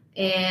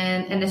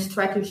and a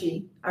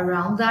strategy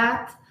around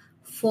that.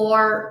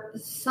 For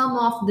some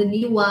of the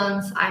new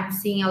ones, I'm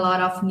seeing a lot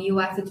of new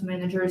asset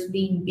managers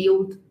being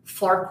built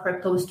for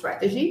crypto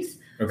strategies.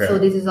 Okay. So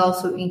this is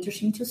also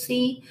interesting to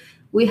see.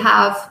 We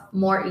have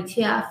more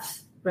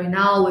ETFs right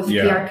now with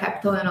PR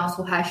Capital and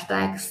also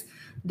hashtags.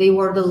 They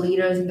were the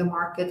leaders in the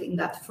market in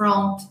that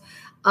front.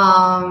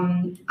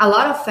 A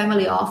lot of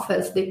family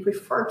office, they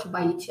prefer to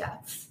buy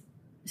ETFs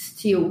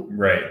still.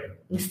 Right.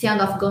 Instead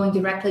of going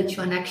directly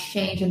to an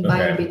exchange and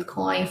buying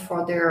Bitcoin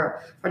for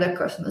their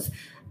customers.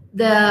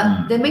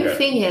 The main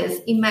thing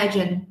is,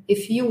 imagine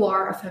if you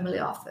are a family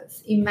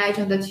office,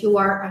 imagine that you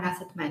are an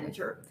asset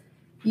manager.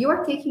 You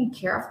are taking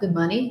care of the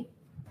money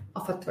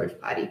of a third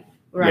party,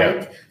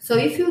 right? Yeah. So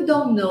if you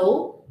don't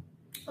know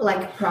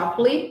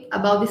properly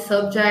about the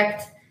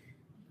subject,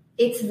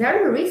 it's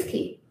very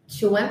risky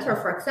to enter.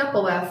 For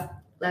example,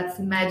 let's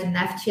imagine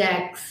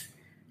FTX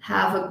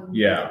have a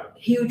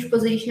huge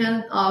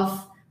position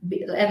of,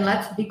 and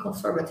let's be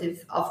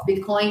conservative, of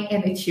Bitcoin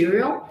and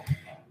Ethereum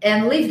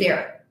and live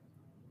there.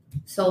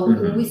 So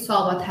we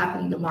saw what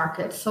happened in the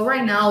market. So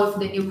right now with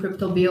the new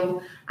crypto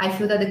bill, I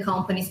feel that the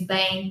companies,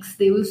 banks,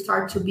 they will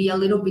start to be a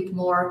little bit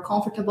more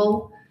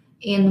comfortable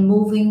in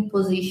moving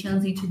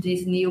positions into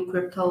this new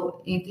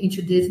crypto,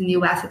 into this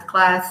new asset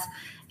class.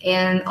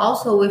 And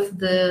also with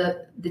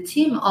the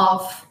team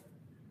of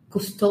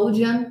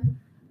custodians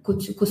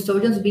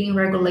being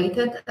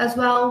regulated as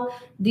well,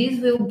 this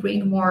will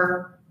bring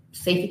more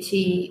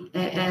safety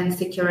and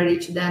security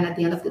to them at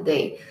the end of the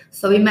day.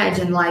 So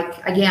imagine,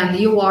 again,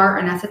 you are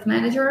an asset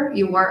manager,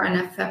 you are in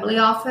a family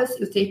office,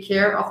 you take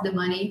care of the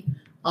money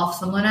of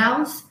someone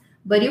else,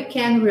 but you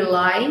can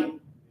rely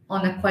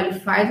on a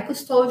qualified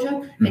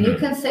custodian, and you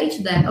can say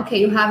to them, okay,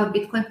 you have a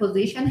Bitcoin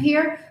position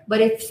here, but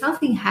if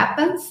something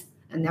happens,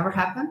 and never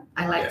happened,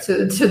 I like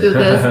to do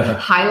this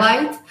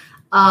highlight,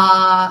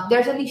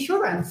 there's an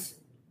insurance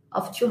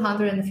of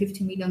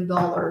 $250 million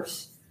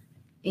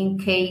in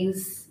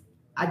case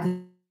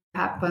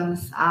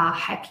happens,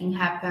 hacking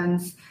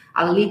happens,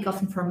 a leak of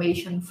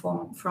information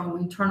from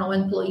internal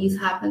employees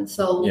happens.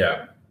 So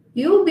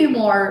you'll be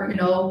more,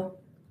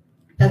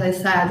 as I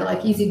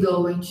said,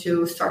 easygoing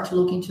to start to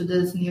look into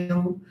this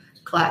new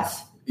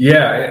class.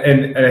 Yeah,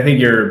 and I think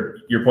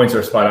your points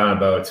are spot on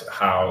about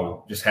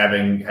how just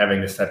having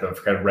this type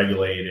of kind of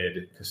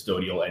regulated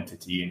custodial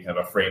entity and have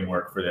a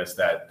framework for this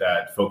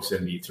that folks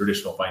in the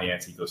traditional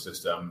finance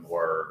ecosystem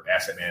or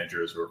asset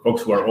managers or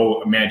folks who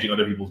are managing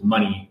other people's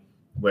money,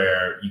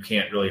 where you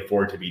can't really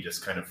afford to be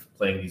just kind of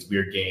playing these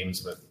weird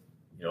games with,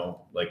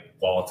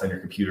 wallets on your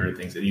computer and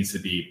things. There needs to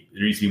be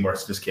more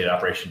sophisticated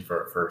operation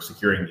for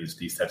securing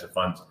these types of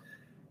funds.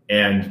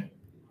 And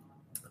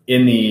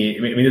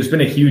there's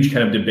been a huge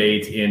kind of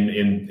debate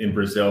in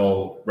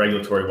Brazil,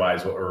 regulatory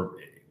wise, or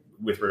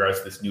with regards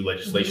to this new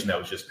legislation that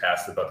was just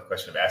passed about the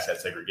question of asset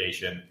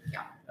segregation.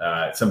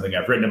 It's something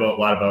I've written about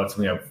a lot about,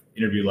 something I've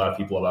interviewed a lot of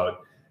people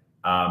about.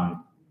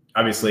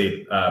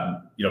 Obviously,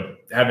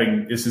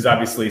 this is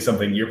obviously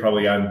something you're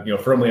probably on,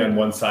 firmly on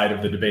one side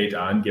of the debate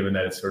on, given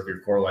that it's sort of your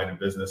core line of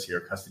business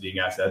here, custodying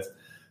assets.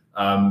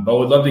 But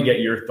would love to get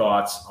your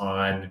thoughts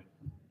on,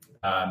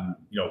 I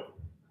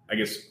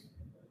guess,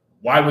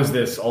 why was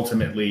this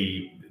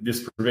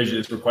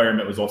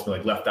requirement was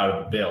ultimately left out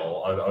of the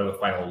bill, out of the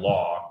final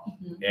law?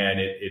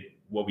 And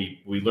what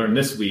we learned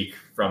this week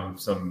from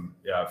an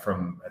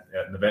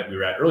event we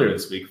were at earlier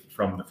this week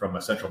from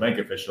a central bank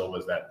official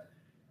was that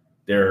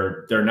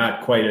they're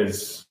not quite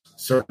as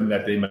certain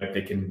that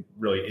they can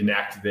really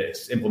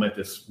implement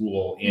this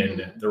rule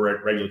in the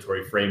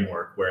regulatory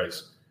framework.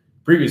 Whereas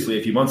previously,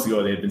 a few months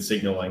ago, they had been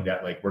signaling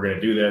that we're going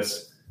to do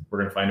this, we're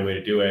going to find a way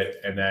to do it.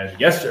 And then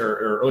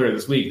earlier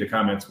this week, the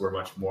comments were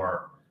much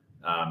more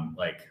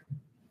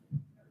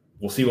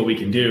we'll see what we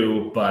can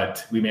do,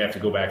 but we may have to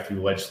go back through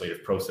the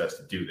legislative process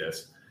to do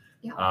this.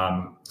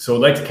 So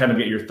I'd like to kind of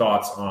get your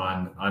thoughts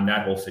on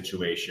that whole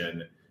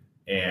situation,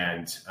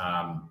 and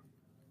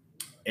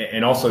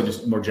also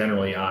just more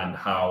generally on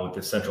how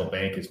the central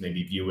bank is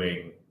maybe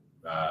viewing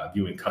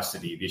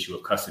custody, the issue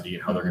of custody,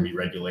 and how they're going to be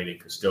regulating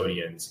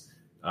custodians,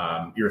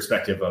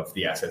 irrespective of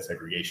the asset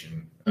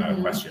segregation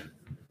question.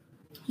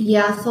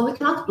 Yeah, so we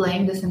cannot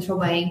blame the central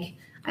bank.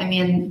 I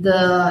mean,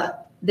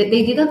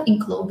 they didn't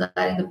include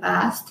that in the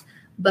past,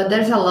 but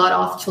there's a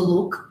lot to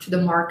look to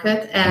the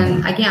market.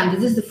 And again,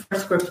 this is the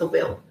first crypto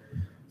bill.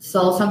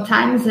 So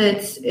sometimes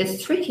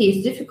it's tricky,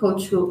 it's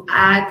difficult to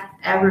add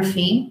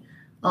everything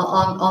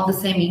on the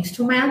same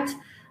instrument.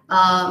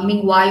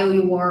 Meanwhile,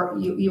 you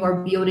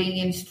are building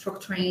and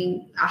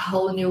structuring a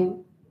whole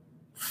new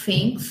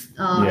things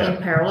in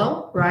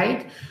parallel,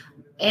 right?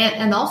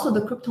 And also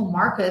the crypto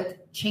market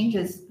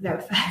changes very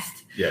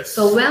fast. Yes.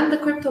 So when the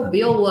crypto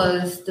bill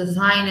was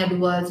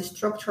designed, was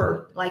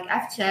structured,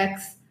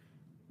 FTX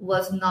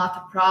was not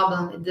a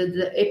problem.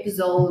 The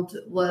episode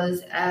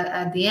was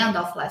at the end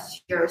of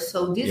last year.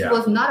 So this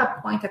was not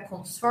a point of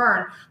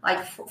concern,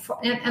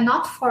 and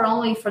not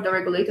only for the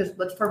regulators,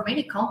 but for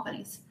many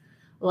companies.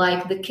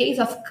 The case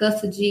of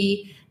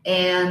custody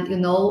and,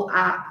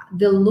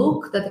 the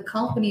look that the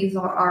companies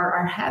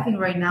are having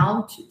right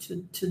now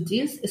to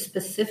this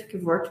specific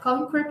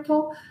vertical in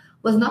crypto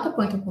was not a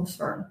point of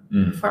concern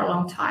for a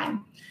long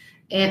time.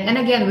 And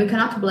again, we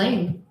cannot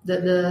blame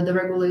the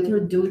regulator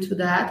due to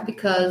that,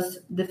 because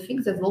the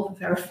things evolve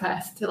very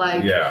fast.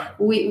 Like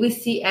we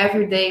see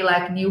every day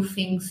like new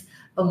things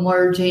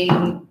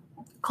emerging,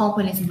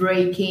 companies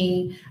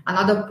breaking,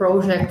 another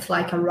project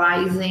like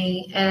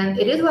arising, and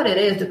it is what it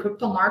is. The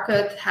crypto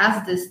market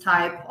has this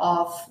type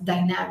of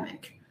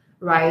dynamic,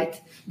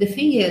 right? The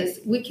thing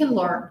is, we can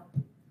learn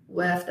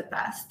with the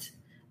past,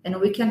 and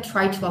we can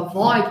try to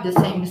avoid the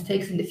same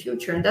mistakes in the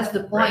future. And that's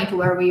the point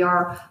where we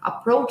are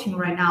approaching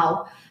right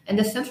now. And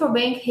the central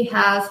bank, he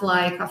has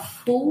like a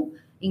full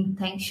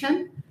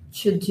intention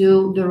to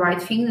do the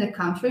right thing in the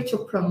country to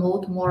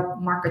promote more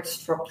market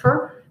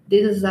structure.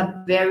 This is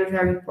a very,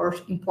 very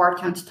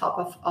important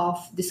topic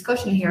of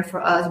discussion here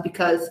for us,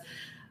 because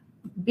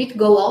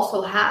Bitgo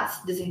also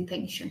has this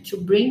intention to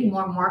bring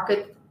more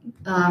market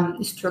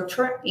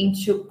structure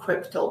into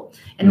crypto.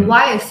 And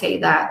why I say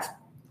that,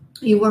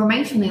 you were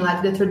mentioning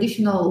like the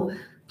traditional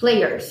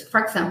players.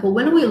 For example,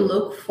 when we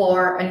look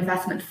for an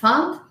investment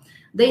fund,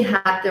 they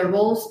have their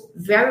roles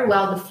very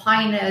well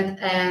defined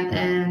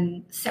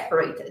and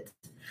separated.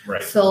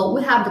 Right. So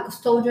we have the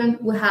custodian,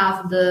 we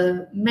have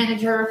the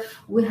manager,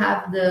 we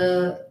have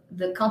the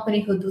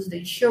company who does the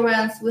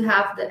insurance, we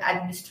have the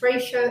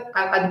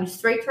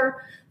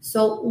administrator.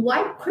 So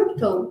why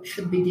crypto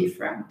should be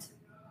different?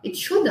 It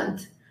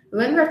shouldn't.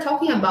 When we're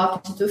talking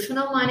about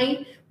institutional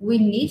money, we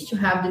need to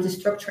have the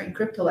structure in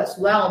crypto as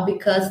well,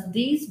 because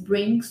this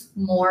brings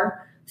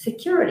more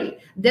security.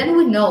 Then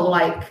we know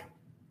like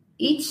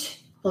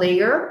each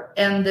player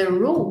and the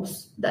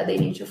rules that they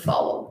need to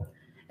follow.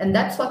 And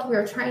that's what we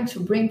are trying to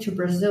bring to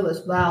Brazil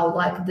as well,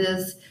 like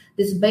this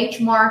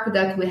benchmark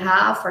that we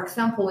have, for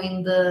example,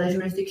 in the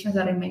jurisdictions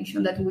that I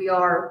mentioned that we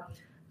are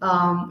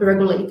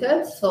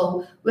regulated.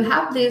 So we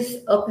have this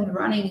up and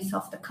running in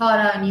South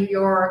Dakota, New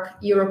York,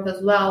 Europe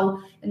as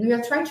well. And we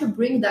are trying to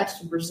bring that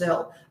to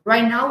Brazil.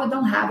 Right now, we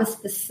don't have a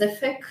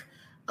specific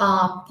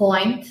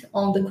point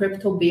on the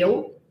crypto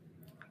bill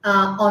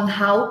on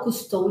how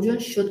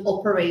custodians should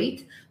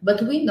operate.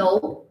 But we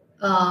know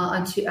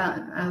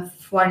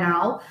for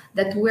now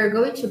that we're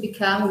going to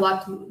become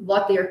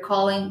what they are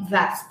calling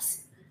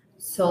VASPs.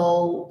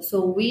 So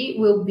we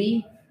will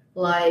be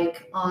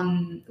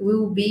we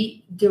will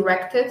be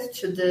directed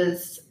to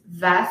this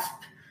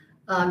VASP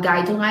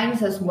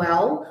guidelines as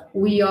well.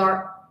 We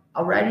are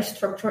already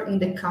structured in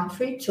the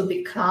country to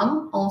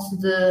become once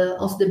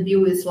the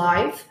bill is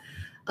live.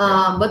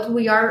 But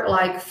we are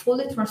like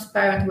fully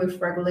transparent with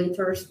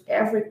regulators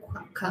every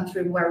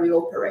country where we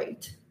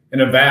operate.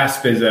 And a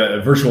VASP is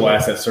a virtual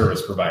asset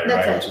service provider,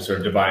 That's right? it. Which is sort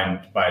of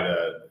defined by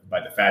the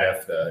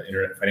FATF, the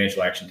Internet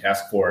Financial Action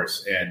Task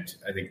Force. And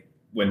I think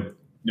when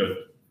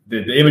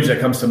the image that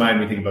comes to mind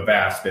when we think of a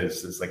VASP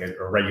is like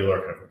a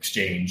regular kind of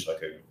exchange,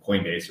 like a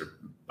Coinbase or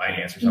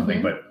Binance or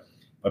something. Mm-hmm.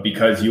 But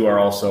because you are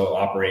also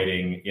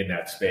operating in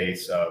that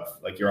space of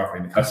like you're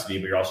offering the custody,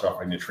 but you're also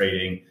offering the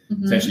trading.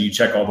 Mm-hmm. Essentially, you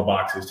check all the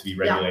boxes to be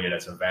regulated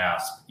as a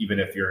VASP, even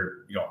if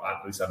you're,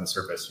 at least on the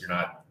surface, you're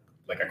not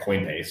like a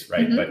Coinbase,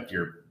 right? Mm-hmm. But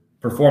you're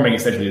performing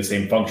essentially the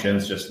same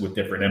functions, just with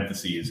different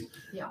emphases,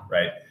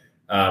 right?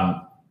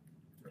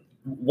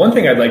 One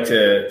thing I'd like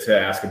to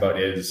ask about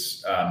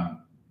is,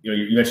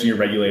 you mentioned you're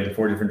regulated in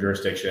 4 different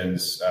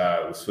jurisdictions,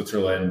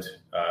 Switzerland,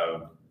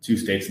 2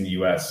 states in the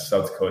U.S.,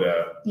 South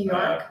Dakota, New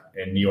York,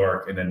 and New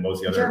York, and then what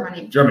was the other?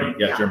 Germany.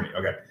 Germany.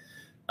 Okay.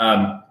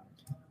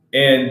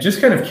 And just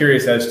kind of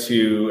curious as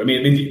to,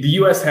 the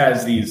U.S.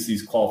 has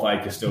these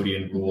qualified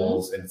custodian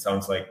rules, mm-hmm. and it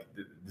sounds like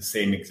the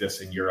same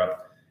exists in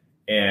Europe.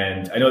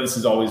 And I know this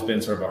has always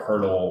been sort of a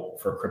hurdle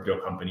for crypto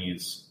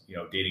companies,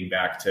 dating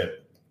back to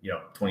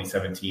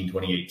 2017,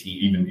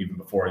 2018, even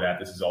before that.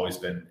 This has always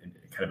been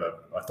kind of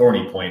a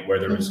thorny point where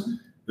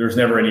there's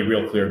never any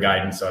real clear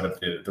guidance out of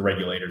the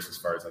regulators as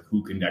far as like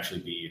who can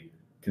actually be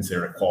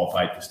considered a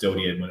qualified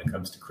custodian when it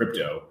comes to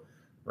crypto,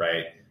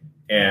 right?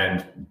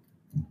 And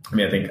I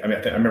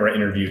remember I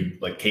interviewed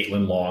like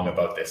Caitlin Long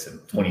about this in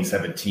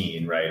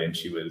 2017, right? And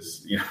it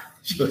was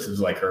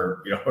like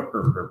her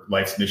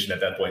life's mission at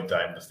that point in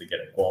time was to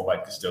get a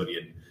qualified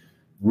custodian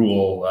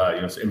rule,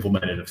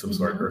 implemented of some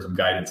sort or some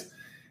guidance.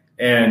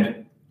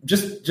 And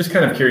just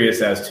kind of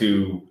curious as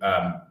to,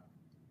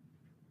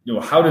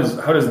 how do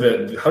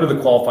the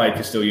qualified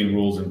custodian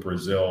rules in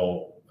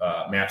Brazil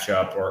match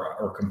up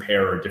or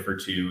compare or differ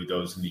to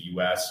those in the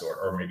U.S.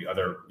 or maybe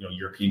other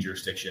European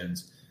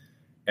jurisdictions?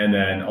 And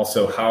then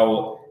also,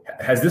 how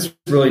has this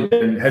really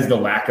been? Has the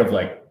lack of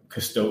like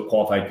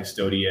qualified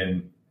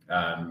custodian,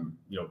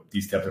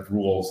 these types of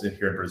rules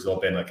here in Brazil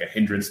been like a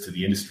hindrance to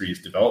the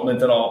industry's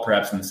development at all?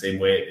 Perhaps in the same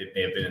way it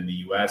may have been in the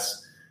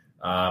U.S.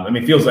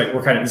 It feels like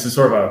this is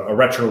sort of a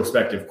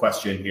retrospective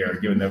question here,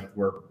 given that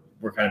we're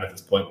kind of at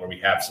this point where we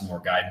have some more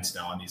guidance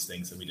now on these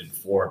things than we did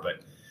before.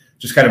 But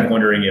just kind of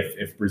wondering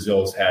if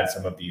Brazil's had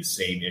some of these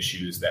same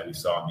issues that we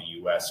saw in the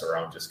U.S.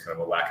 around just kind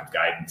of a lack of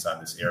guidance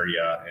on this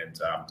area.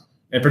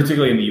 And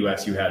particularly in the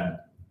U.S., you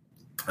had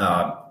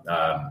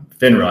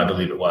FINRA, I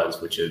believe it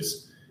was, which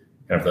is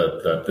kind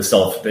of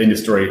the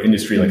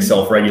industry like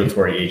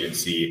self-regulatory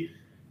agency,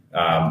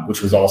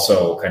 which was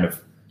also kind of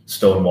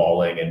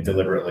stonewalling and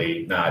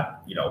deliberately not,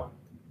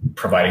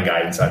 providing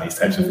guidance on these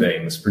types of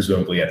things,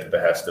 presumably at the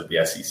behest of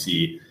the SEC.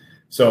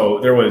 So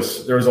there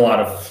was a lot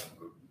of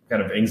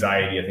kind of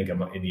anxiety, I think,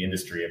 in the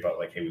industry about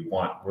like, hey,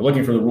 we're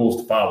looking for the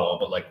rules to follow,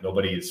 but like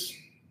nobody's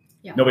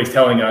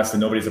telling us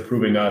and nobody's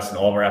approving us, and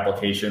all of our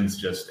applications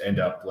just end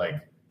up like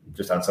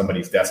just on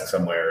somebody's desk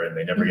somewhere and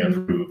they never get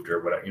approved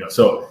or whatever,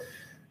 So,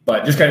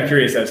 but just kind of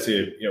curious as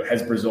to,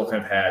 has Brazil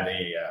kind of had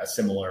a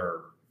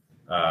similar,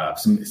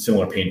 some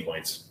similar pain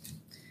points?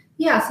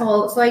 Yeah.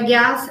 So I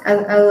guess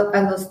as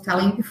I was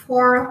telling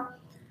before,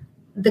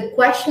 the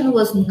question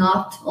was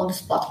not on the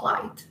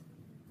spotlight,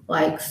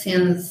 like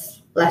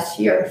since last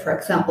year, for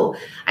example.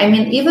 I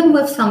mean, even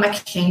with some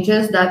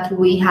exchanges that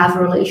we have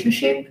a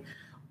relationship,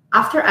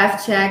 after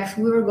FTX,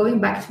 we were going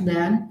back to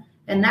them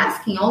and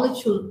asking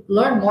only to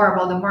learn more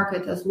about the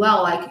market as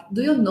well. Like,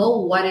 do you know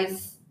what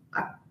is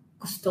a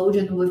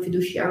custodian with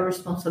fiduciary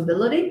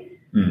responsibility?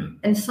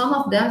 And some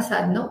of them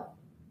said no.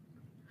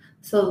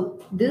 So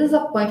this is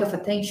a point of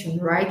attention,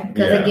 right?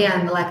 Because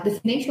again, like the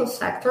financial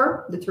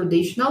sector, the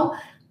traditional,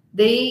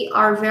 they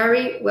are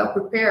very well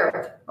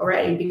prepared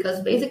already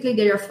because basically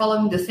they are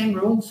following the same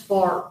rules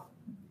for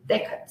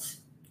decades.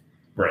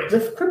 Right.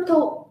 With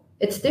crypto,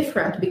 it's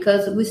different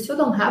because we still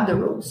don't have the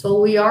rules. So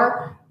we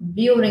are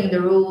building the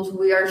rules,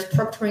 we are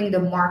structuring the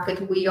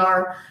market, we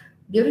are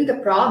building the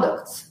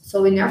products.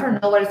 So we never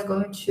know what is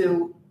going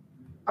to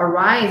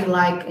arise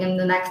like in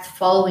the next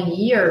following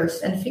years,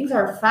 and things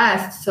are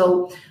fast.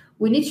 So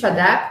we need to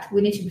adapt,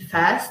 we need to be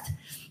fast.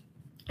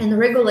 And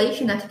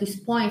regulation at this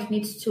point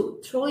needs to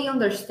truly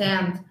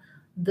understand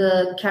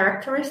the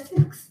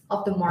characteristics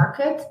of the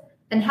market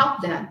and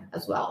help them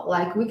as well.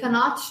 Like we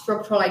cannot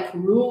structure like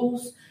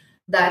rules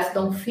that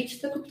don't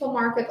fit the crypto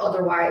market.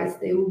 Otherwise,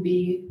 they will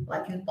be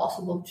like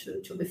impossible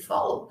to be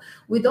followed.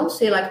 We don't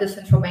say like the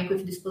central bank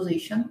with this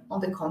position.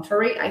 On the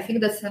contrary, I think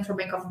the Central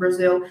Bank of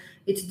Brazil,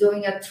 it's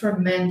doing a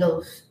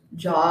tremendous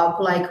job.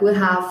 Like we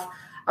have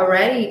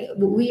already,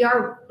 we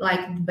are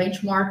like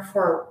benchmark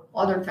for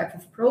other type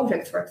of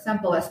projects, for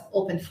example, as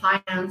Open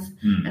Finance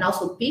and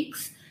also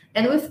PIX.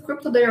 And with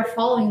crypto, they are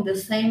following the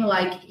same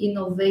like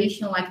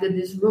innovation, like the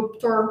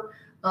disruptor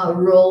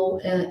role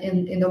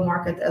in the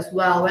market as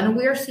well. And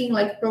we are seeing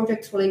like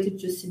projects related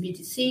to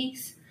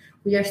CBDCs.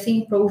 We are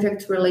seeing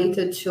projects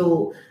related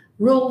to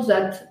rules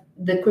that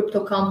the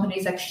crypto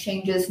companies,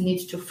 exchanges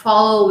need to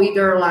follow,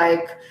 either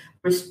like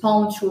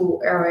respond to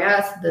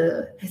RIS,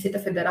 the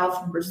Receita Federal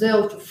from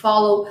Brazil, to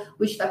follow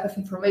which type of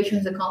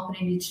information the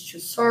company needs to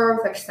serve,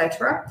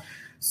 etc.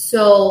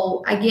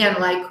 So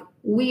again, like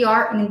we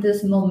are in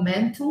this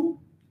momentum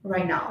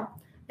right now.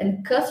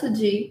 And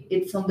custody,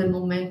 it's on the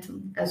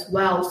momentum as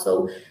well.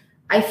 So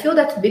I feel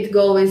that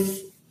Bitgo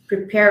is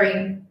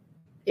preparing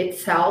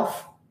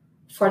itself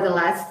for the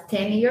last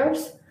 10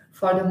 years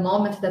for the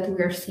moment that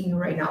we are seeing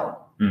right now.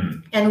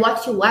 And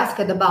what you asked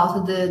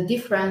about the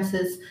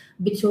differences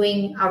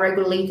between a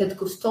regulated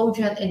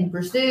custodian in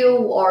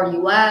Brazil or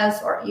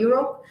US or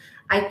Europe,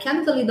 I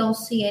candidly don't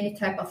see any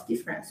type of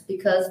difference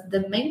because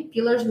the main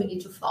pillars we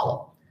need to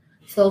follow.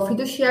 So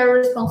fiduciary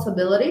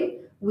responsibility,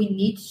 we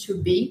need to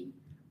be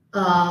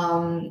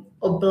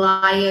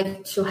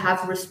obliged to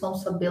have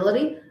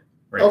responsibility,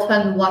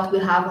 open what we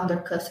have under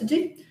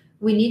custody.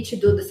 We need to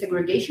do the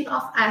segregation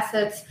of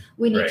assets.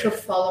 We need to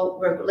follow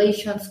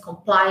regulations,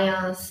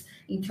 compliance,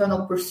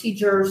 internal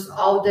procedures,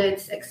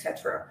 audits,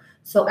 etc.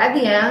 So at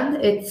the end,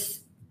 it's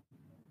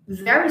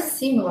very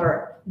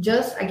similar,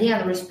 just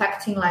again,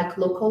 respecting like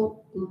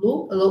local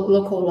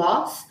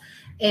laws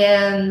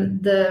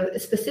and the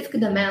specific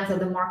demands that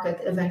the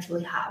market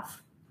eventually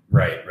have.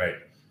 Right.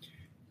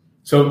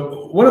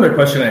 So one other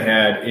question I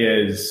had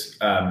is,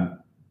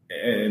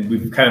 and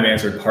we've kind of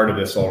answered part of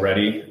this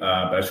already,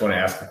 but I just want to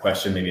ask the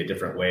question maybe a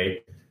different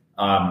way.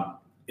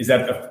 Is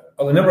that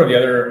a number of the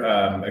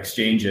other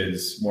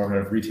exchanges, more kind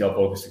of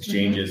retail-focused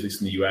exchanges, at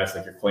least in the U.S.,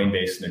 like your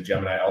Coinbase and the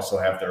Gemini, also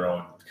have their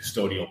own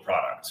custodial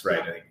products,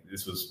 right? I think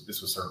this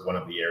was sort of one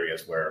of the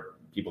areas where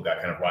people got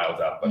kind of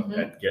riled up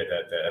at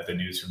the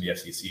news from the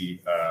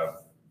SEC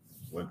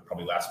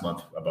probably last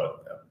month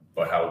about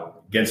how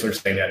Gensler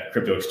saying that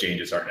crypto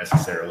exchanges aren't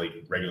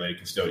necessarily regulated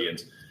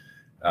custodians,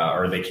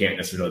 or they can't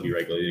necessarily be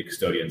regulated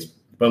custodians.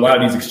 But a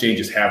lot of these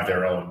exchanges have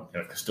their own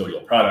kind of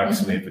custodial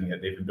products, and they've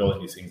been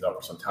building these things up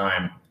for some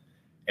time.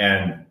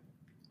 And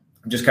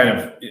just kind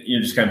of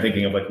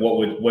thinking of like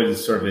what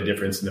is sort of the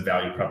difference in the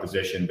value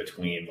proposition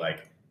between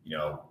like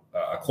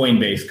a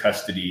Coinbase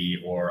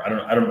custody, or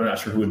I'm not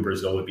sure who in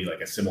Brazil would be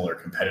like a similar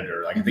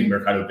competitor. Like I think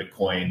Mercado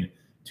Bitcoin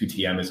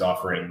 2TM is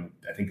offering,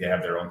 I think they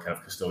have their own kind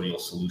of custodial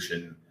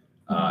solution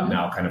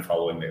now, kind of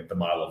following the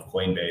model of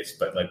Coinbase.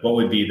 But like, what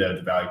would be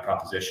the value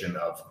proposition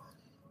of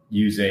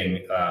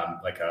using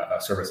like a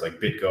service like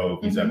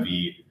Bitgo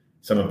vis-a-vis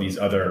some of these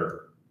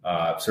other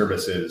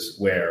services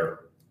where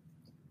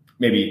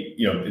maybe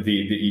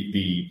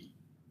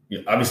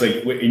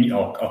obviously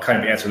I'll kind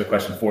of answer the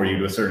question for you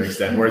to a certain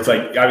extent, where it's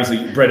like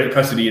obviously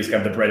custody is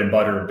kind of the bread and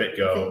butter of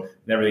Bitgo,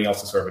 and everything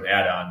else is sort of an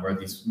add-on. Where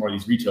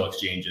these retail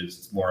exchanges,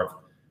 it's more of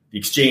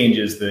exchange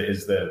is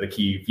the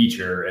key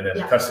feature, and then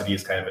the custody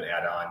is kind of an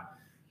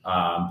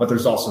add-on. But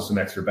there's also some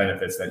extra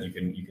benefits that you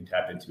can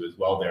tap into as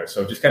well there.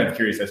 So just kind of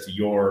curious as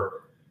to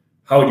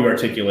how would you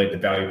articulate the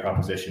value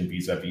proposition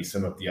vis-a-vis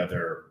some of the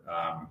other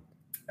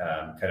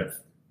kind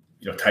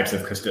of types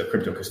of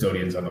crypto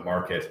custodians on the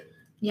market?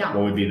 Yeah.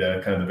 What would be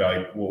the kind of the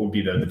value? What would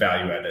be the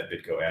value add that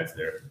Bitgo adds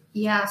there?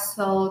 Yeah,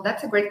 so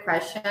that's a great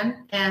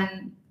question.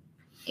 And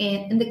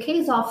in the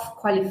case of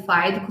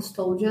qualified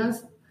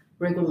custodians,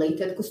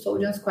 regulated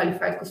custodians,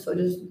 qualified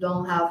custodians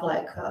don't have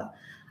like a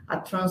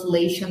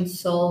translation.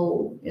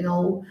 So,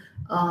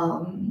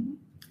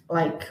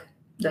 like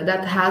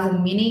that has a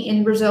meaning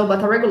in Brazil,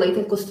 but a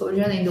regulated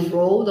custodian in the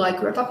world,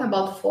 like we're talking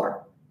about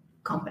 4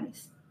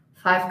 companies,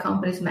 5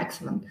 companies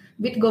maximum.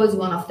 Bitgo is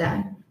one of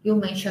them. You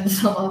mentioned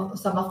some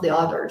of the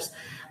others.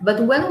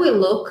 But when we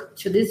look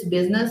to this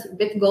business,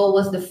 Bitgo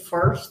was the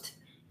first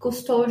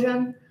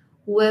custodian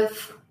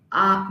with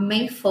a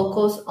main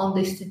focus on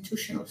the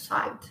institutional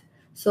side.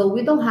 So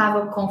we don't have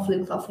a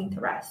conflict of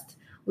interest.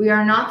 We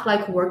are not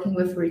like working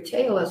with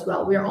retail as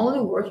well. We are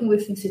only working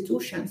with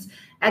institutions.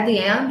 At the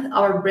end,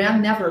 our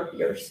brand never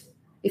appears.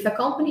 If a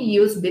company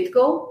uses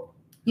Bitgo,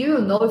 you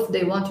will know if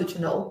they want you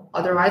to know.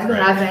 Otherwise, we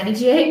have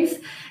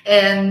NDAs,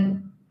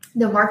 and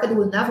the market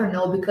will never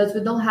know because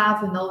we don't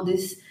have,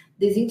 this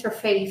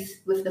interface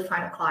with the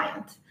final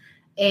client.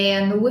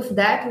 And with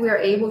that, we are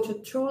able to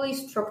truly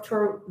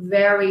structure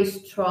very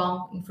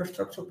strong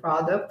infrastructure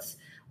products.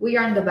 We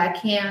are in the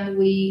back end.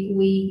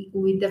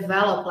 We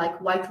develop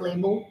like white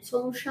label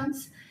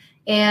solutions.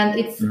 And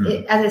it's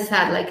as I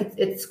said, like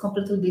it's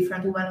completely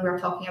different when we're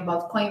talking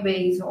about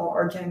Coinbase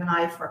or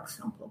Gemini, for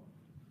example.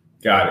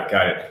 Got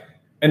it.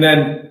 And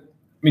then,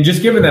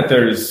 just given that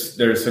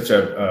there's such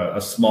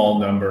a small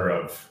number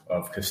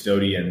of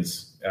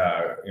custodians,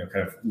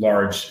 kind of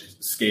large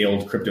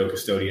scaled crypto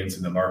custodians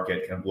in the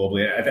market, kind of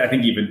globally, I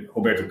think even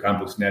Roberto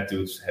Campos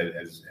Neto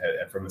has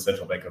from the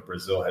Central Bank of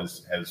Brazil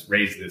has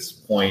raised this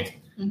point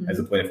as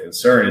a point of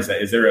concern.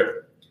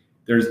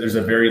 There's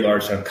a very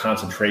large kind of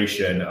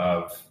concentration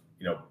of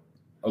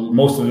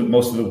most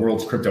of the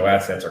world's crypto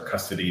assets are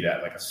custodied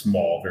at like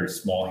a very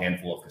small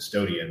handful of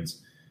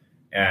custodians,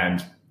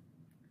 and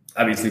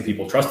obviously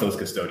people trust those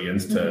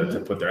custodians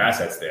to put their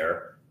assets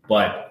there.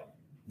 But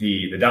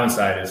the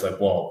downside is like,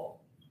 well,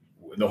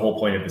 the whole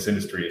point of this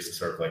industry is to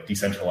sort of like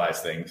decentralize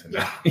things. And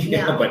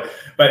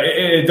but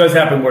it does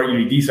happen where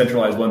you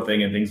decentralize one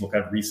thing and things will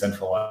kind of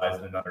re-centralize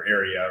in another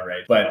area,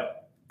 right?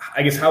 But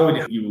I guess how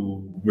would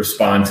you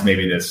respond to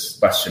maybe this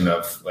question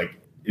of like,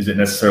 is it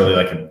necessarily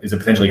is it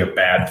potentially a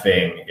bad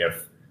thing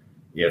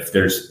if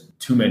there's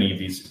too many of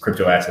these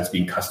crypto assets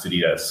being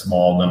custodied at a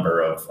small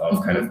number of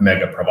kind of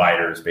mega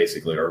providers,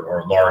 basically,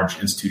 or large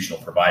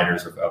institutional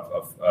providers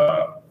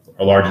or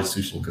large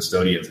institutional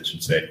custodians, I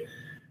should say.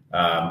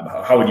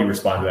 How would you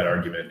respond to that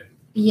argument?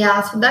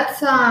 Yeah, so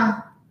that's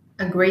a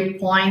great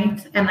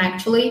point. And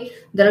actually,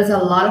 there's a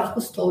lot of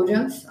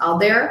custodians out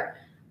there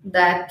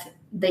that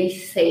they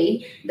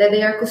say that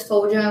they are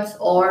custodians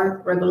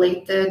or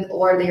regulated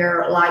or they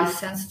are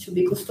licensed to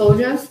be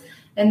custodians.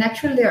 And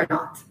actually, they are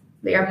not.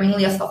 They are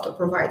mainly a software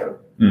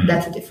provider.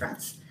 That's a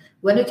difference.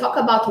 When you talk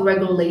about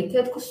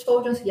regulated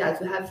custodians,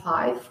 yes, we have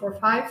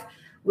 5.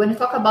 When you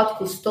talk about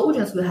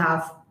custodians, we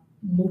have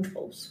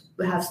multiples.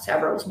 We have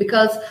several.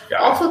 Because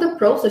also the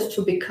process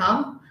to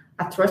become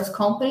a trust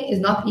company is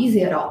not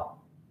easy at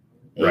all.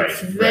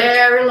 It's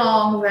very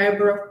long, very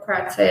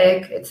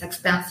bureaucratic. It's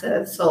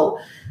expensive. So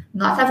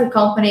not every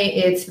company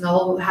has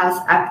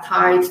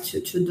appetite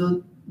to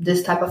do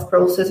this type of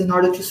process in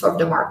order to serve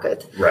the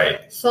market.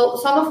 Right. So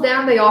some of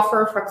them, they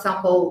offer, for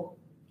example,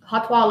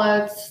 hot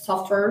wallets,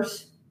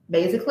 softwares,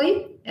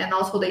 basically. And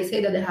also they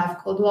say that they have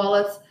cold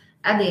wallets.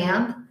 At the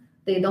end,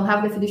 they don't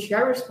have the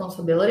fiduciary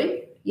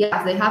responsibility.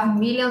 Yes, they have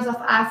millions of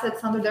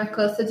assets under their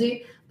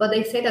custody, but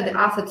they say that the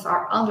assets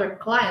are under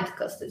client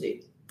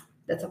custody.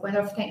 That's a point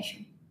of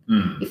tension.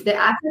 If the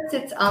asset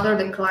sits under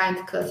the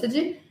client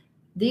custody,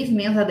 this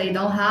means that they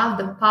don't have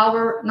the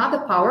power, not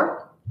the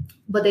power,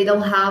 but they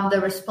don't have the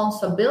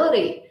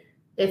responsibility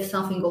if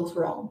something goes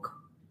wrong.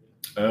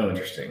 Oh,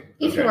 interesting.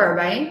 If you are a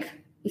bank,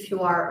 if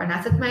you are an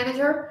asset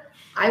manager,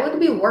 I would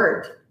be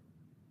worried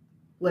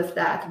with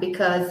that,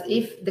 because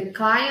if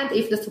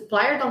the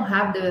supplier don't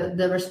have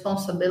the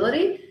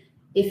responsibility,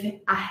 if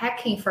a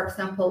hacking, for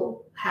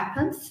example,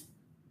 happens,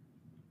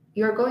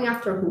 you're going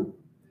after who?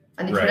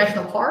 An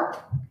international court?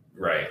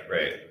 Right.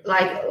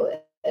 Like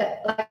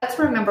let's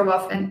remember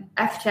what an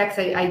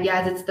FTX, I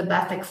guess it's the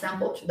best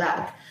example to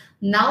that.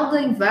 Now the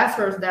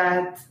investors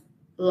that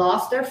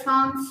lost their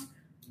funds,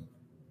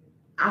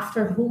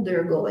 after who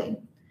they're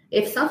going.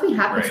 If something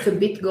happens to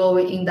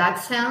Bitgo in that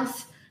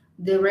sense,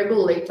 the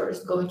regulator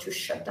is going to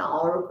shut down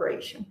our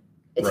operation.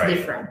 It's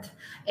different.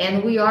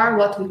 And we are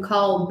what we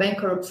call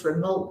bankruptcy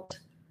remote.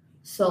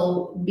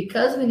 So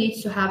because we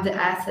need to have the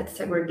assets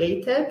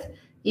segregated,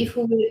 if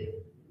we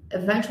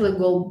eventually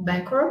go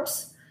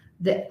bankrupt,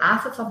 the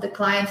assets of the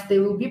clients, they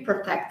will be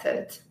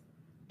protected.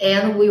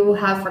 And we will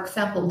have, for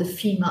example, the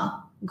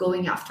FEMA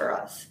going after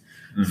us.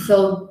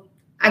 So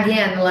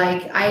again,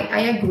 like I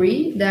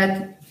agree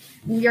that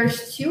we are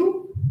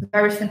still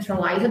very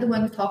centralized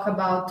when we talk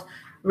about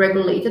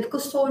regulated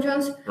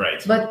custodians,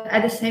 right? But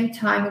at the same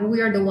time, we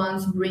are the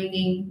ones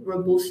bringing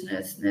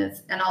robustness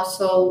and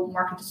also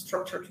market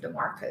structure to the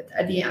market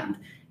at the end.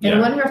 And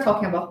when we are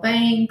talking about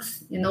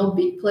banks,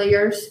 big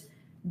players,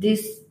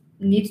 this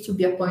needs to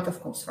be a point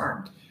of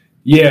concern.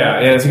 Yeah,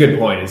 and it's a good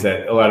point. Is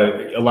that a lot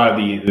of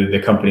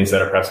the companies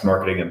that are perhaps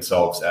marketing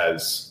themselves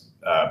as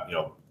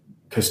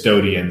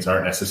custodians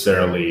aren't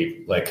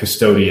necessarily like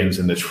custodians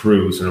in the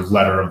true sort of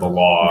letter of the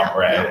law,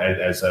 or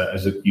as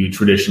you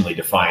traditionally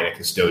define a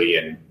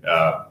custodian.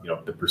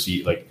 The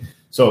proceed like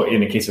so.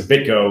 In the case of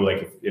Bitgo,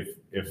 like if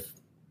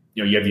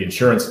you have the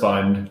insurance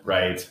fund,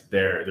 right?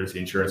 There's the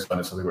insurance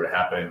fund. If something were to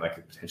happen,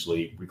 like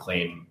potentially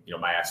reclaim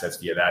my assets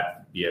via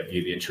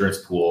the insurance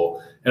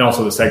pool, and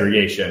also the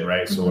segregation,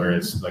 right? So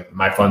whereas like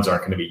my funds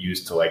aren't going to be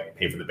used to like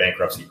pay for the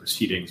bankruptcy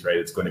proceedings, right?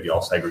 It's going to be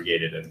all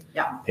segregated and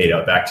paid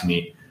out back to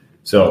me.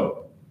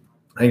 So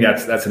I think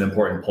that's an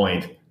important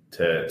point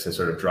to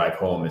sort of drive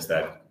home, is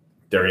that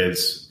there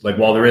is like,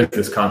 while there is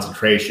this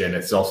concentration,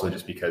 it's also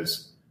just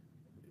because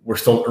we're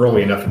still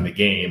early enough in the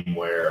game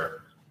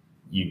where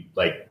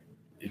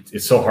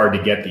it's so hard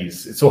to get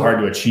these. It's so hard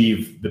to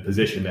achieve the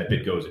position that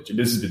Bitgo's.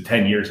 This has been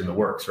 10 years in the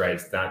works, right?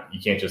 It's not, you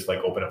can't just like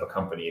open up a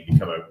company and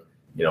become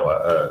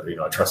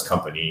a trust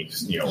company,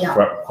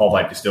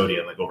 qualified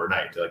custodian like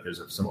overnight. Like there's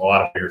a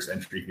lot of barriers to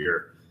entry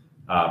here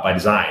by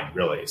design,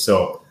 really.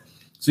 So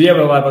you have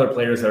a lot of other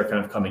players that are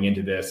kind of coming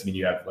into this. I mean,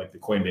 you have like the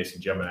Coinbase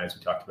and Gemini, as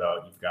we talked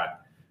about. You've got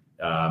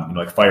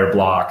like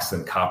Fireblocks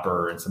and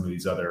Copper and some of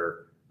these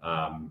other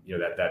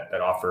that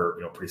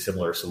offer pretty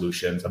similar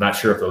solutions. I'm not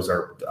sure if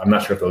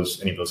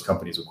any of those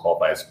companies would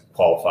qualify as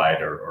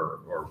qualified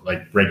or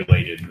like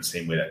regulated in the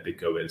same way that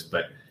Bitgo is.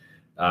 But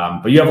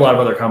you have a lot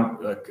of other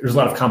there's a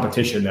lot of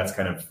competition that's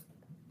kind of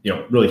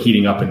really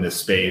heating up in this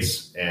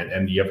space, and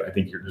I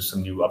think there's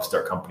some new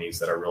upstart companies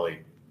that are really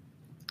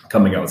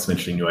coming out with some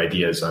interesting new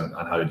ideas on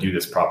how to do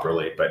this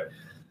properly. But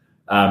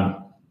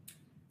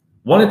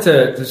wanted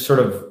to sort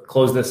of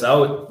close this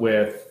out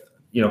with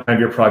kind of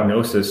your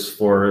prognosis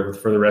for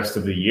the rest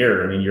of the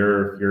year. I mean,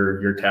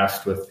 you're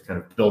tasked with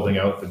kind of building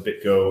out the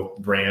Bitgo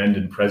brand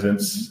and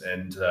presence,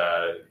 and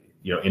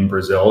in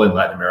Brazil and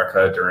Latin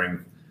America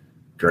during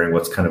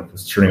what's kind of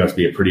turning out to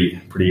be a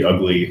pretty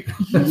ugly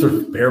sort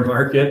of bear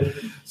market.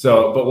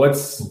 So, but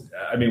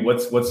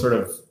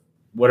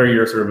what are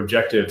your sort of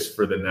objectives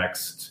for the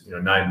next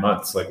 9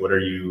 months? Like, what's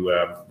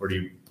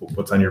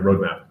on your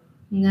roadmap?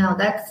 No,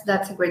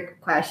 that's a great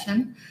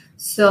question.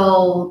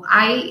 So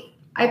I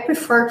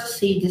prefer to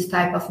see this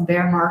type of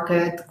bear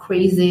market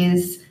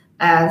crazes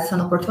as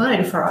an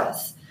opportunity for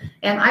us.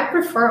 And I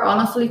prefer,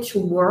 honestly, to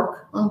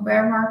work on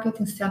bear market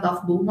instead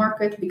of bull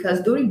market,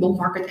 because during bull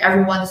market,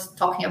 everyone's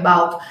talking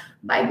about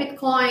buy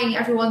Bitcoin.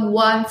 Everyone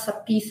wants a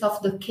piece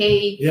of the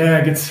cake. Yeah,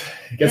 it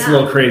gets a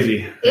little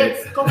crazy. Right?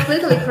 It's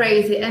completely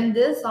crazy. And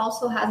this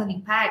also has an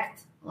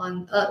impact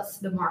on us,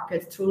 the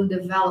market, through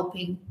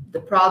developing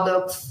the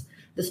products,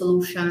 the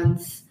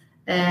solutions,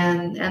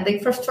 and the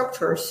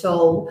infrastructure.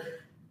 So,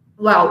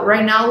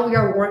 right now we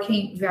are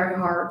working very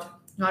hard,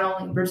 not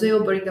only in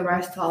Brazil, but in the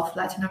rest of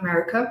Latin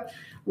America.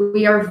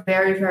 We are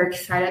very, very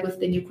excited with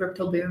the new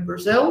crypto bill in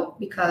Brazil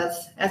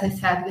because, as I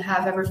said, we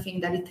have everything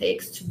that it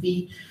takes to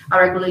be a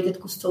regulated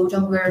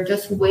custodian. We're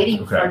just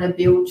waiting for the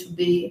bill to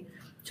be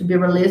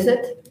released,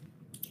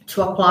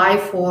 to apply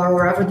for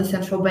wherever the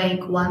central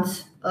bank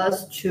wants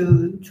us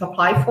to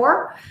apply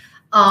for.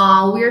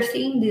 We are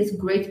seeing this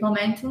great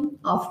momentum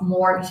of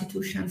more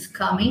institutions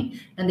coming,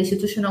 and the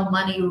institutional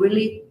money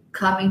really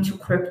coming to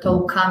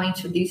crypto, coming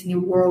to this new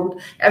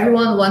world.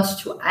 Everyone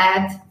wants to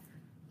add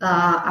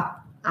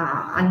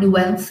a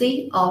nuance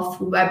of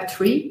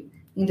Web3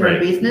 in their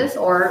business,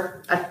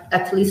 or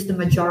at least the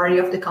majority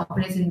of the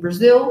companies in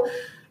Brazil.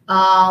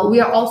 We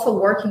are also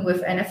working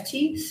with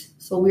NFTs.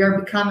 So we are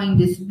becoming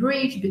this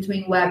bridge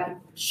between Web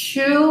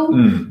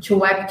 2 to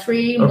Web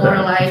 3, more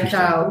like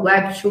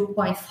Web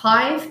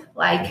 2.5.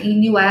 Like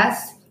in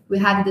US, we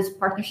had this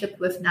partnership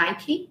with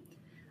Nike,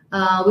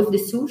 with the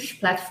Swoosh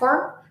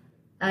platform.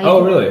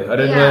 Really? I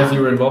didn't realize you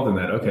were involved in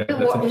that. Okay.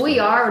 We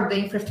are the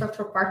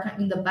infrastructure partner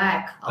in the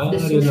back of the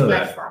Swoosh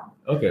platform.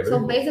 Okay. So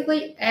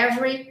basically,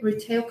 every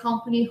retail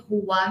company who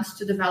wants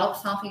to develop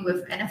something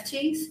with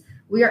NFTs,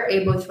 we are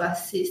able to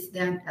assist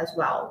them as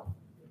well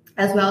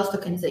as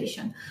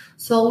tokenization.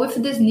 So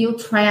with this new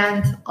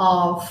trend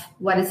of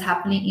what is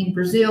happening in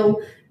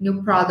Brazil,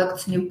 new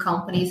products, new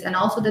companies, and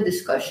also the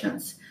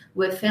discussions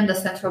within the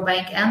central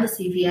bank and the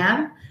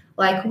CVM,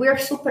 like, we are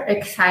super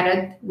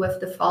excited with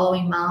the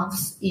following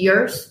months,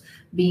 years,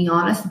 being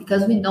honest,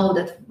 because we know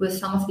that with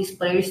some of these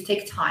players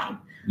take time.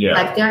 Yeah.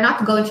 Like, they're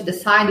not going to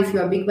decide, if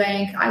you're a big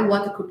bank, I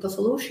want a crypto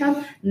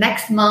solution,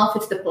 next month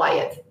it's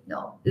deployed.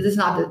 No, this is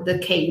not the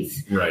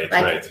case. Right.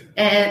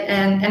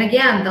 And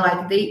again,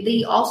 like,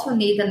 they also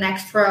need an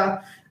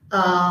extra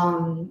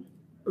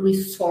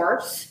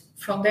resource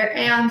from their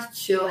end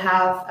to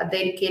have a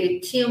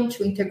dedicated team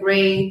to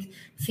integrate,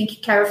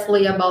 think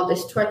carefully about the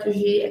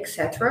strategy,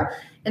 etc.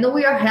 And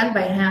we are hand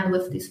by hand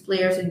with these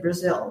players in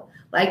Brazil.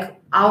 Like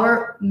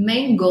our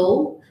main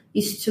goal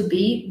is to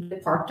be the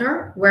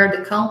partner where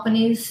the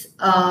companies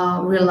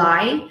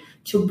rely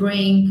to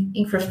bring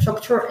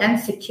infrastructure and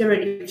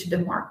security to the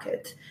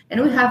market.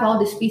 And we have all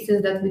these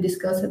pieces that we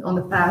discussed on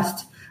the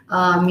past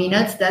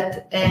minutes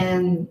that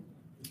and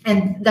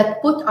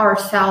that put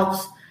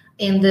ourselves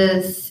in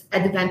this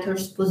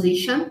advantageous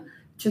position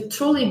to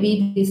truly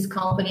be this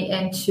company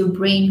and to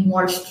bring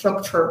more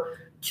structure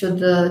to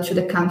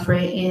the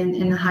country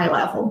in a high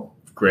level.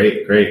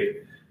 Great.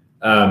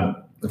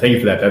 Thank you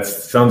for that. That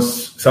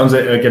sounds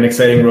like an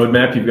exciting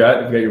roadmap you've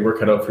got. You've got your work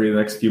cut out for you the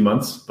next few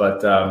months,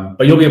 but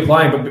you'll be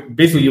applying. But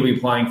basically, you'll be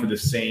applying for the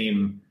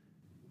same,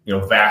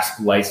 vast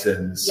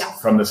license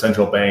from the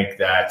central bank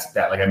that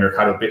like a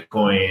Mercado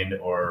Bitcoin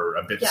or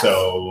a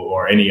Bitso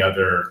or any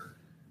other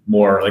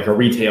more like a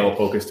retail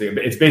focused.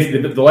 It's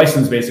basically the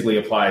license basically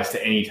applies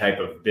to any type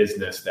of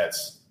business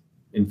that's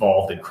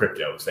involved in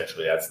crypto.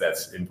 Essentially,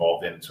 that's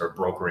involved in sort of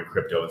brokering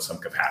crypto in some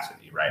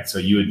capacity, right? So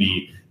you would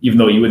be, even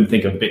though you wouldn't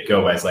think of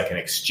Bitgo as like an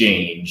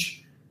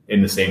exchange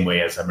in the same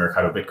way as a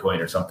Mercado Bitcoin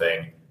or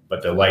something,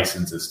 but the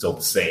license is still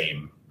the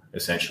same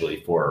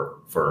essentially for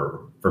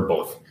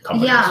both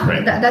companies. Yeah,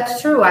 right?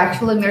 That's true.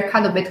 Actually,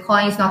 Mercado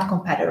Bitcoin is not a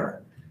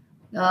competitor.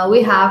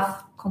 We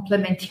have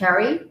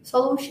complementary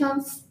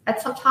solutions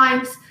at some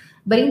times,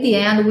 but in the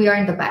end, we are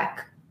in the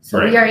back.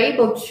 So we are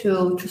able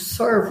to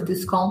serve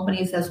these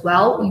companies as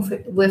well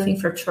with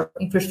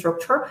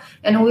infrastructure,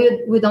 and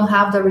we don't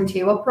have the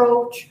retail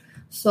approach.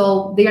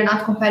 So they are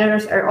not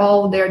competitors at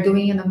all. They are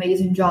doing an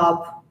amazing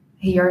job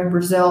here in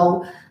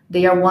Brazil.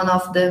 They are one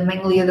of the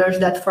main leaders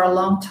that for a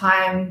long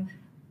time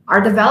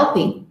are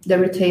developing the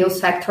retail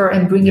sector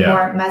and bringing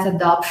more mass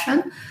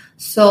adoption.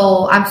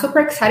 So I'm super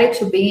excited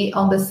to be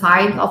on the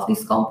side of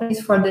these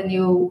companies for the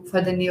new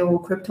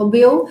crypto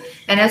bill.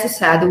 And as I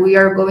said, we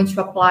are going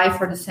to apply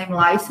for the same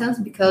license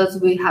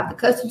because we have the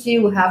custody,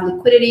 we have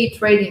liquidity,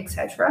 trading,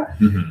 etc.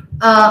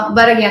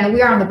 But again,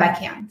 we are on the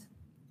back end.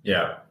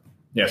 Yeah.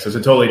 So it's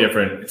a totally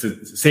different. It's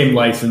the same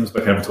license,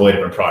 but kind of a totally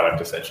different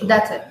product, essentially.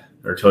 That's it.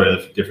 Or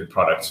totally different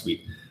product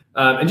suite.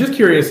 And just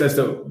curious as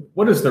to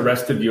what does the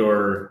rest of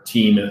your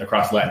team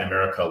across Latin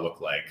America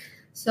look like?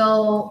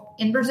 So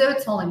in Brazil,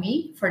 it's only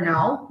me for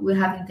now. We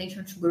have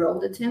intention to grow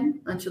the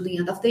team until the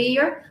end of the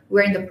year.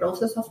 We're in the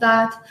process of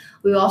that.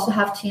 We also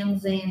have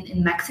teams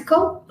in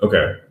Mexico.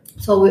 Okay.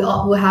 So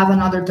we have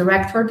another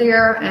director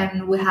there,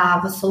 and we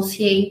have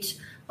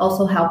associate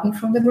also helping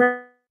from the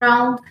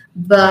ground.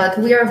 But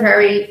we are a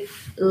very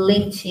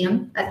lean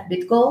team at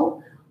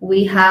Bitgo.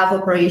 We have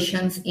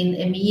operations in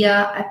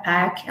EMEA,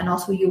 APAC, and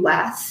also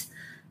US.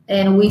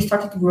 And we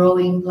started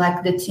growing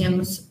like the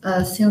teams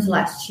since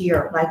last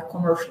year, like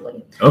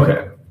commercially.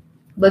 Okay.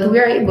 But we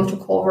are able to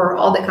cover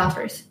all the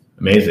countries.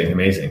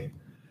 Amazing.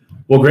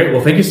 Well, great.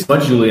 Well, thank you so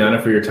much,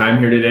 Juliana, for your time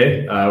here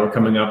today. We're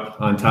coming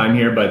up on time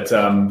here, but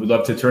we'd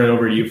love to turn it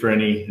over to you for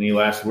any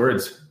last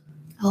words.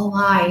 Oh,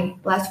 my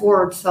last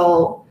word.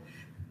 So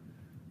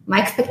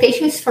my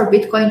expectation is for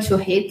Bitcoin to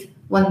hit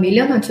 1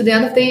 million until the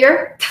end of the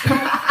year.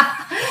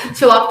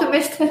 Too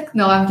optimistic?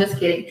 No, I'm just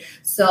kidding.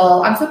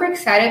 So I'm super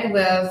excited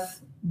with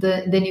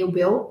the new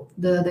bill,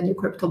 the new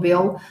crypto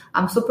bill.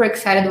 I'm super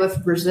excited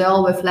with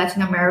Brazil, with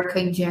Latin America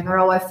in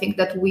general. I think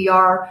that we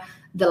are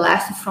the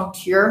last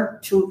frontier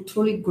to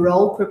truly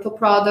grow crypto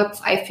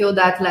products. I feel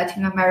that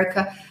Latin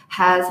America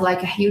has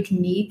like a huge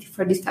need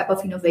for this type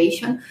of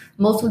innovation,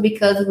 mostly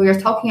because we are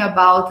talking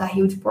about a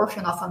huge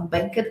portion of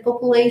unbanked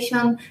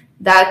population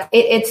that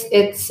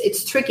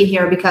it's tricky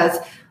here because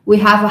we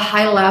have a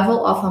high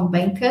level of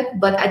unbanked,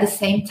 but at the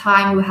same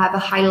time, we have a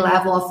high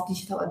level of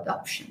digital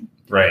adoption.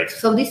 Right.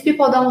 So these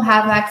people don't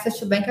have access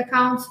to bank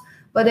accounts,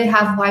 but they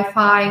have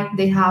Wi-Fi,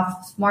 they have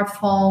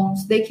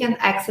smartphones, they can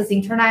access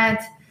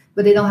internet,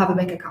 but they don't have a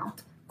bank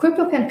account.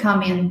 Crypto can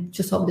come in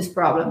to solve this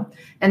problem.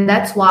 And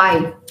that's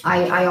why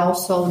I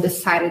also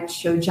decided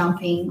to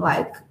jump in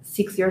like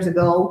 6 years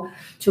ago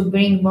to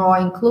bring more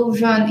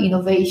inclusion,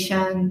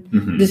 innovation,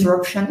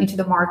 disruption into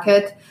the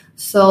market.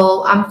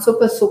 So I'm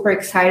super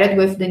excited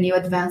with the new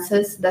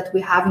advances that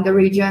we have in the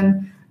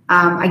region.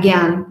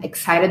 Again,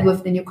 excited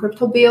with the new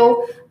crypto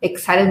bill,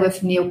 excited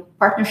with new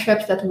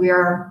partnerships that we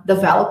are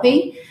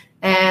developing.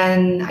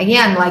 And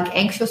again, like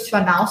anxious to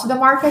announce to the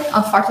market.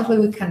 Unfortunately,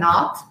 we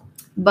cannot,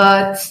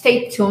 but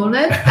stay tuned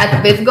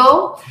at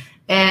Bitgo.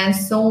 And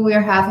soon we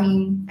are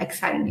having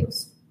exciting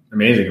news.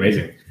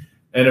 Amazing.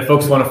 And if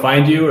folks want to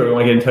find you or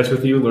want to get in touch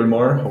with you, learn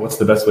more, what's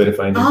the best way to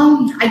find you?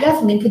 I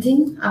guess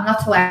LinkedIn. I'm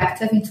not so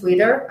active in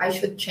Twitter. I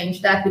should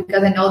change that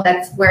because I know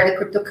that's where the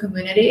crypto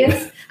community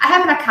is. I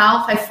have an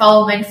account. I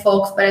follow many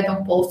folks, but I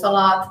don't post a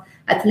lot.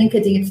 At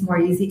LinkedIn, it's more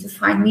easy to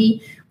find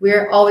me.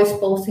 We're always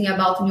posting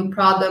about new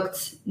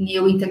products,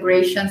 new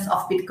integrations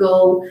of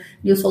Bitgo,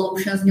 new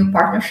solutions, new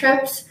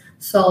partnerships.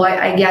 So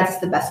I guess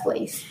it's the best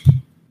place.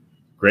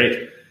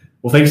 Great.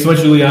 Well, thank you so much,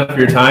 Juliana, for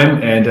your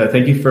time. And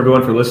thank you for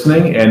everyone for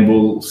listening. And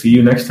we'll see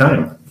you next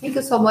time. Thank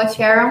you so much,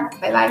 Aaron.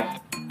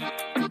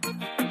 Bye-bye.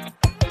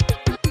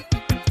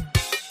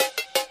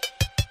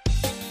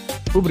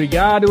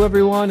 Obrigado,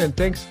 everyone, and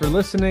thanks for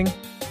listening.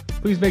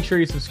 Please make sure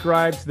you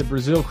subscribe to the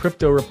Brazil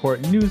Crypto Report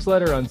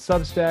newsletter on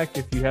Substack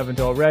if you haven't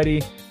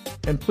already.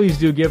 And please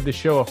do give the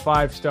show a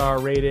 5-star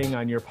rating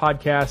on your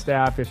podcast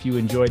app if you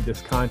enjoyed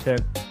this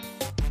content.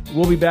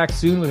 We'll be back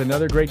soon with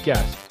another great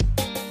guest.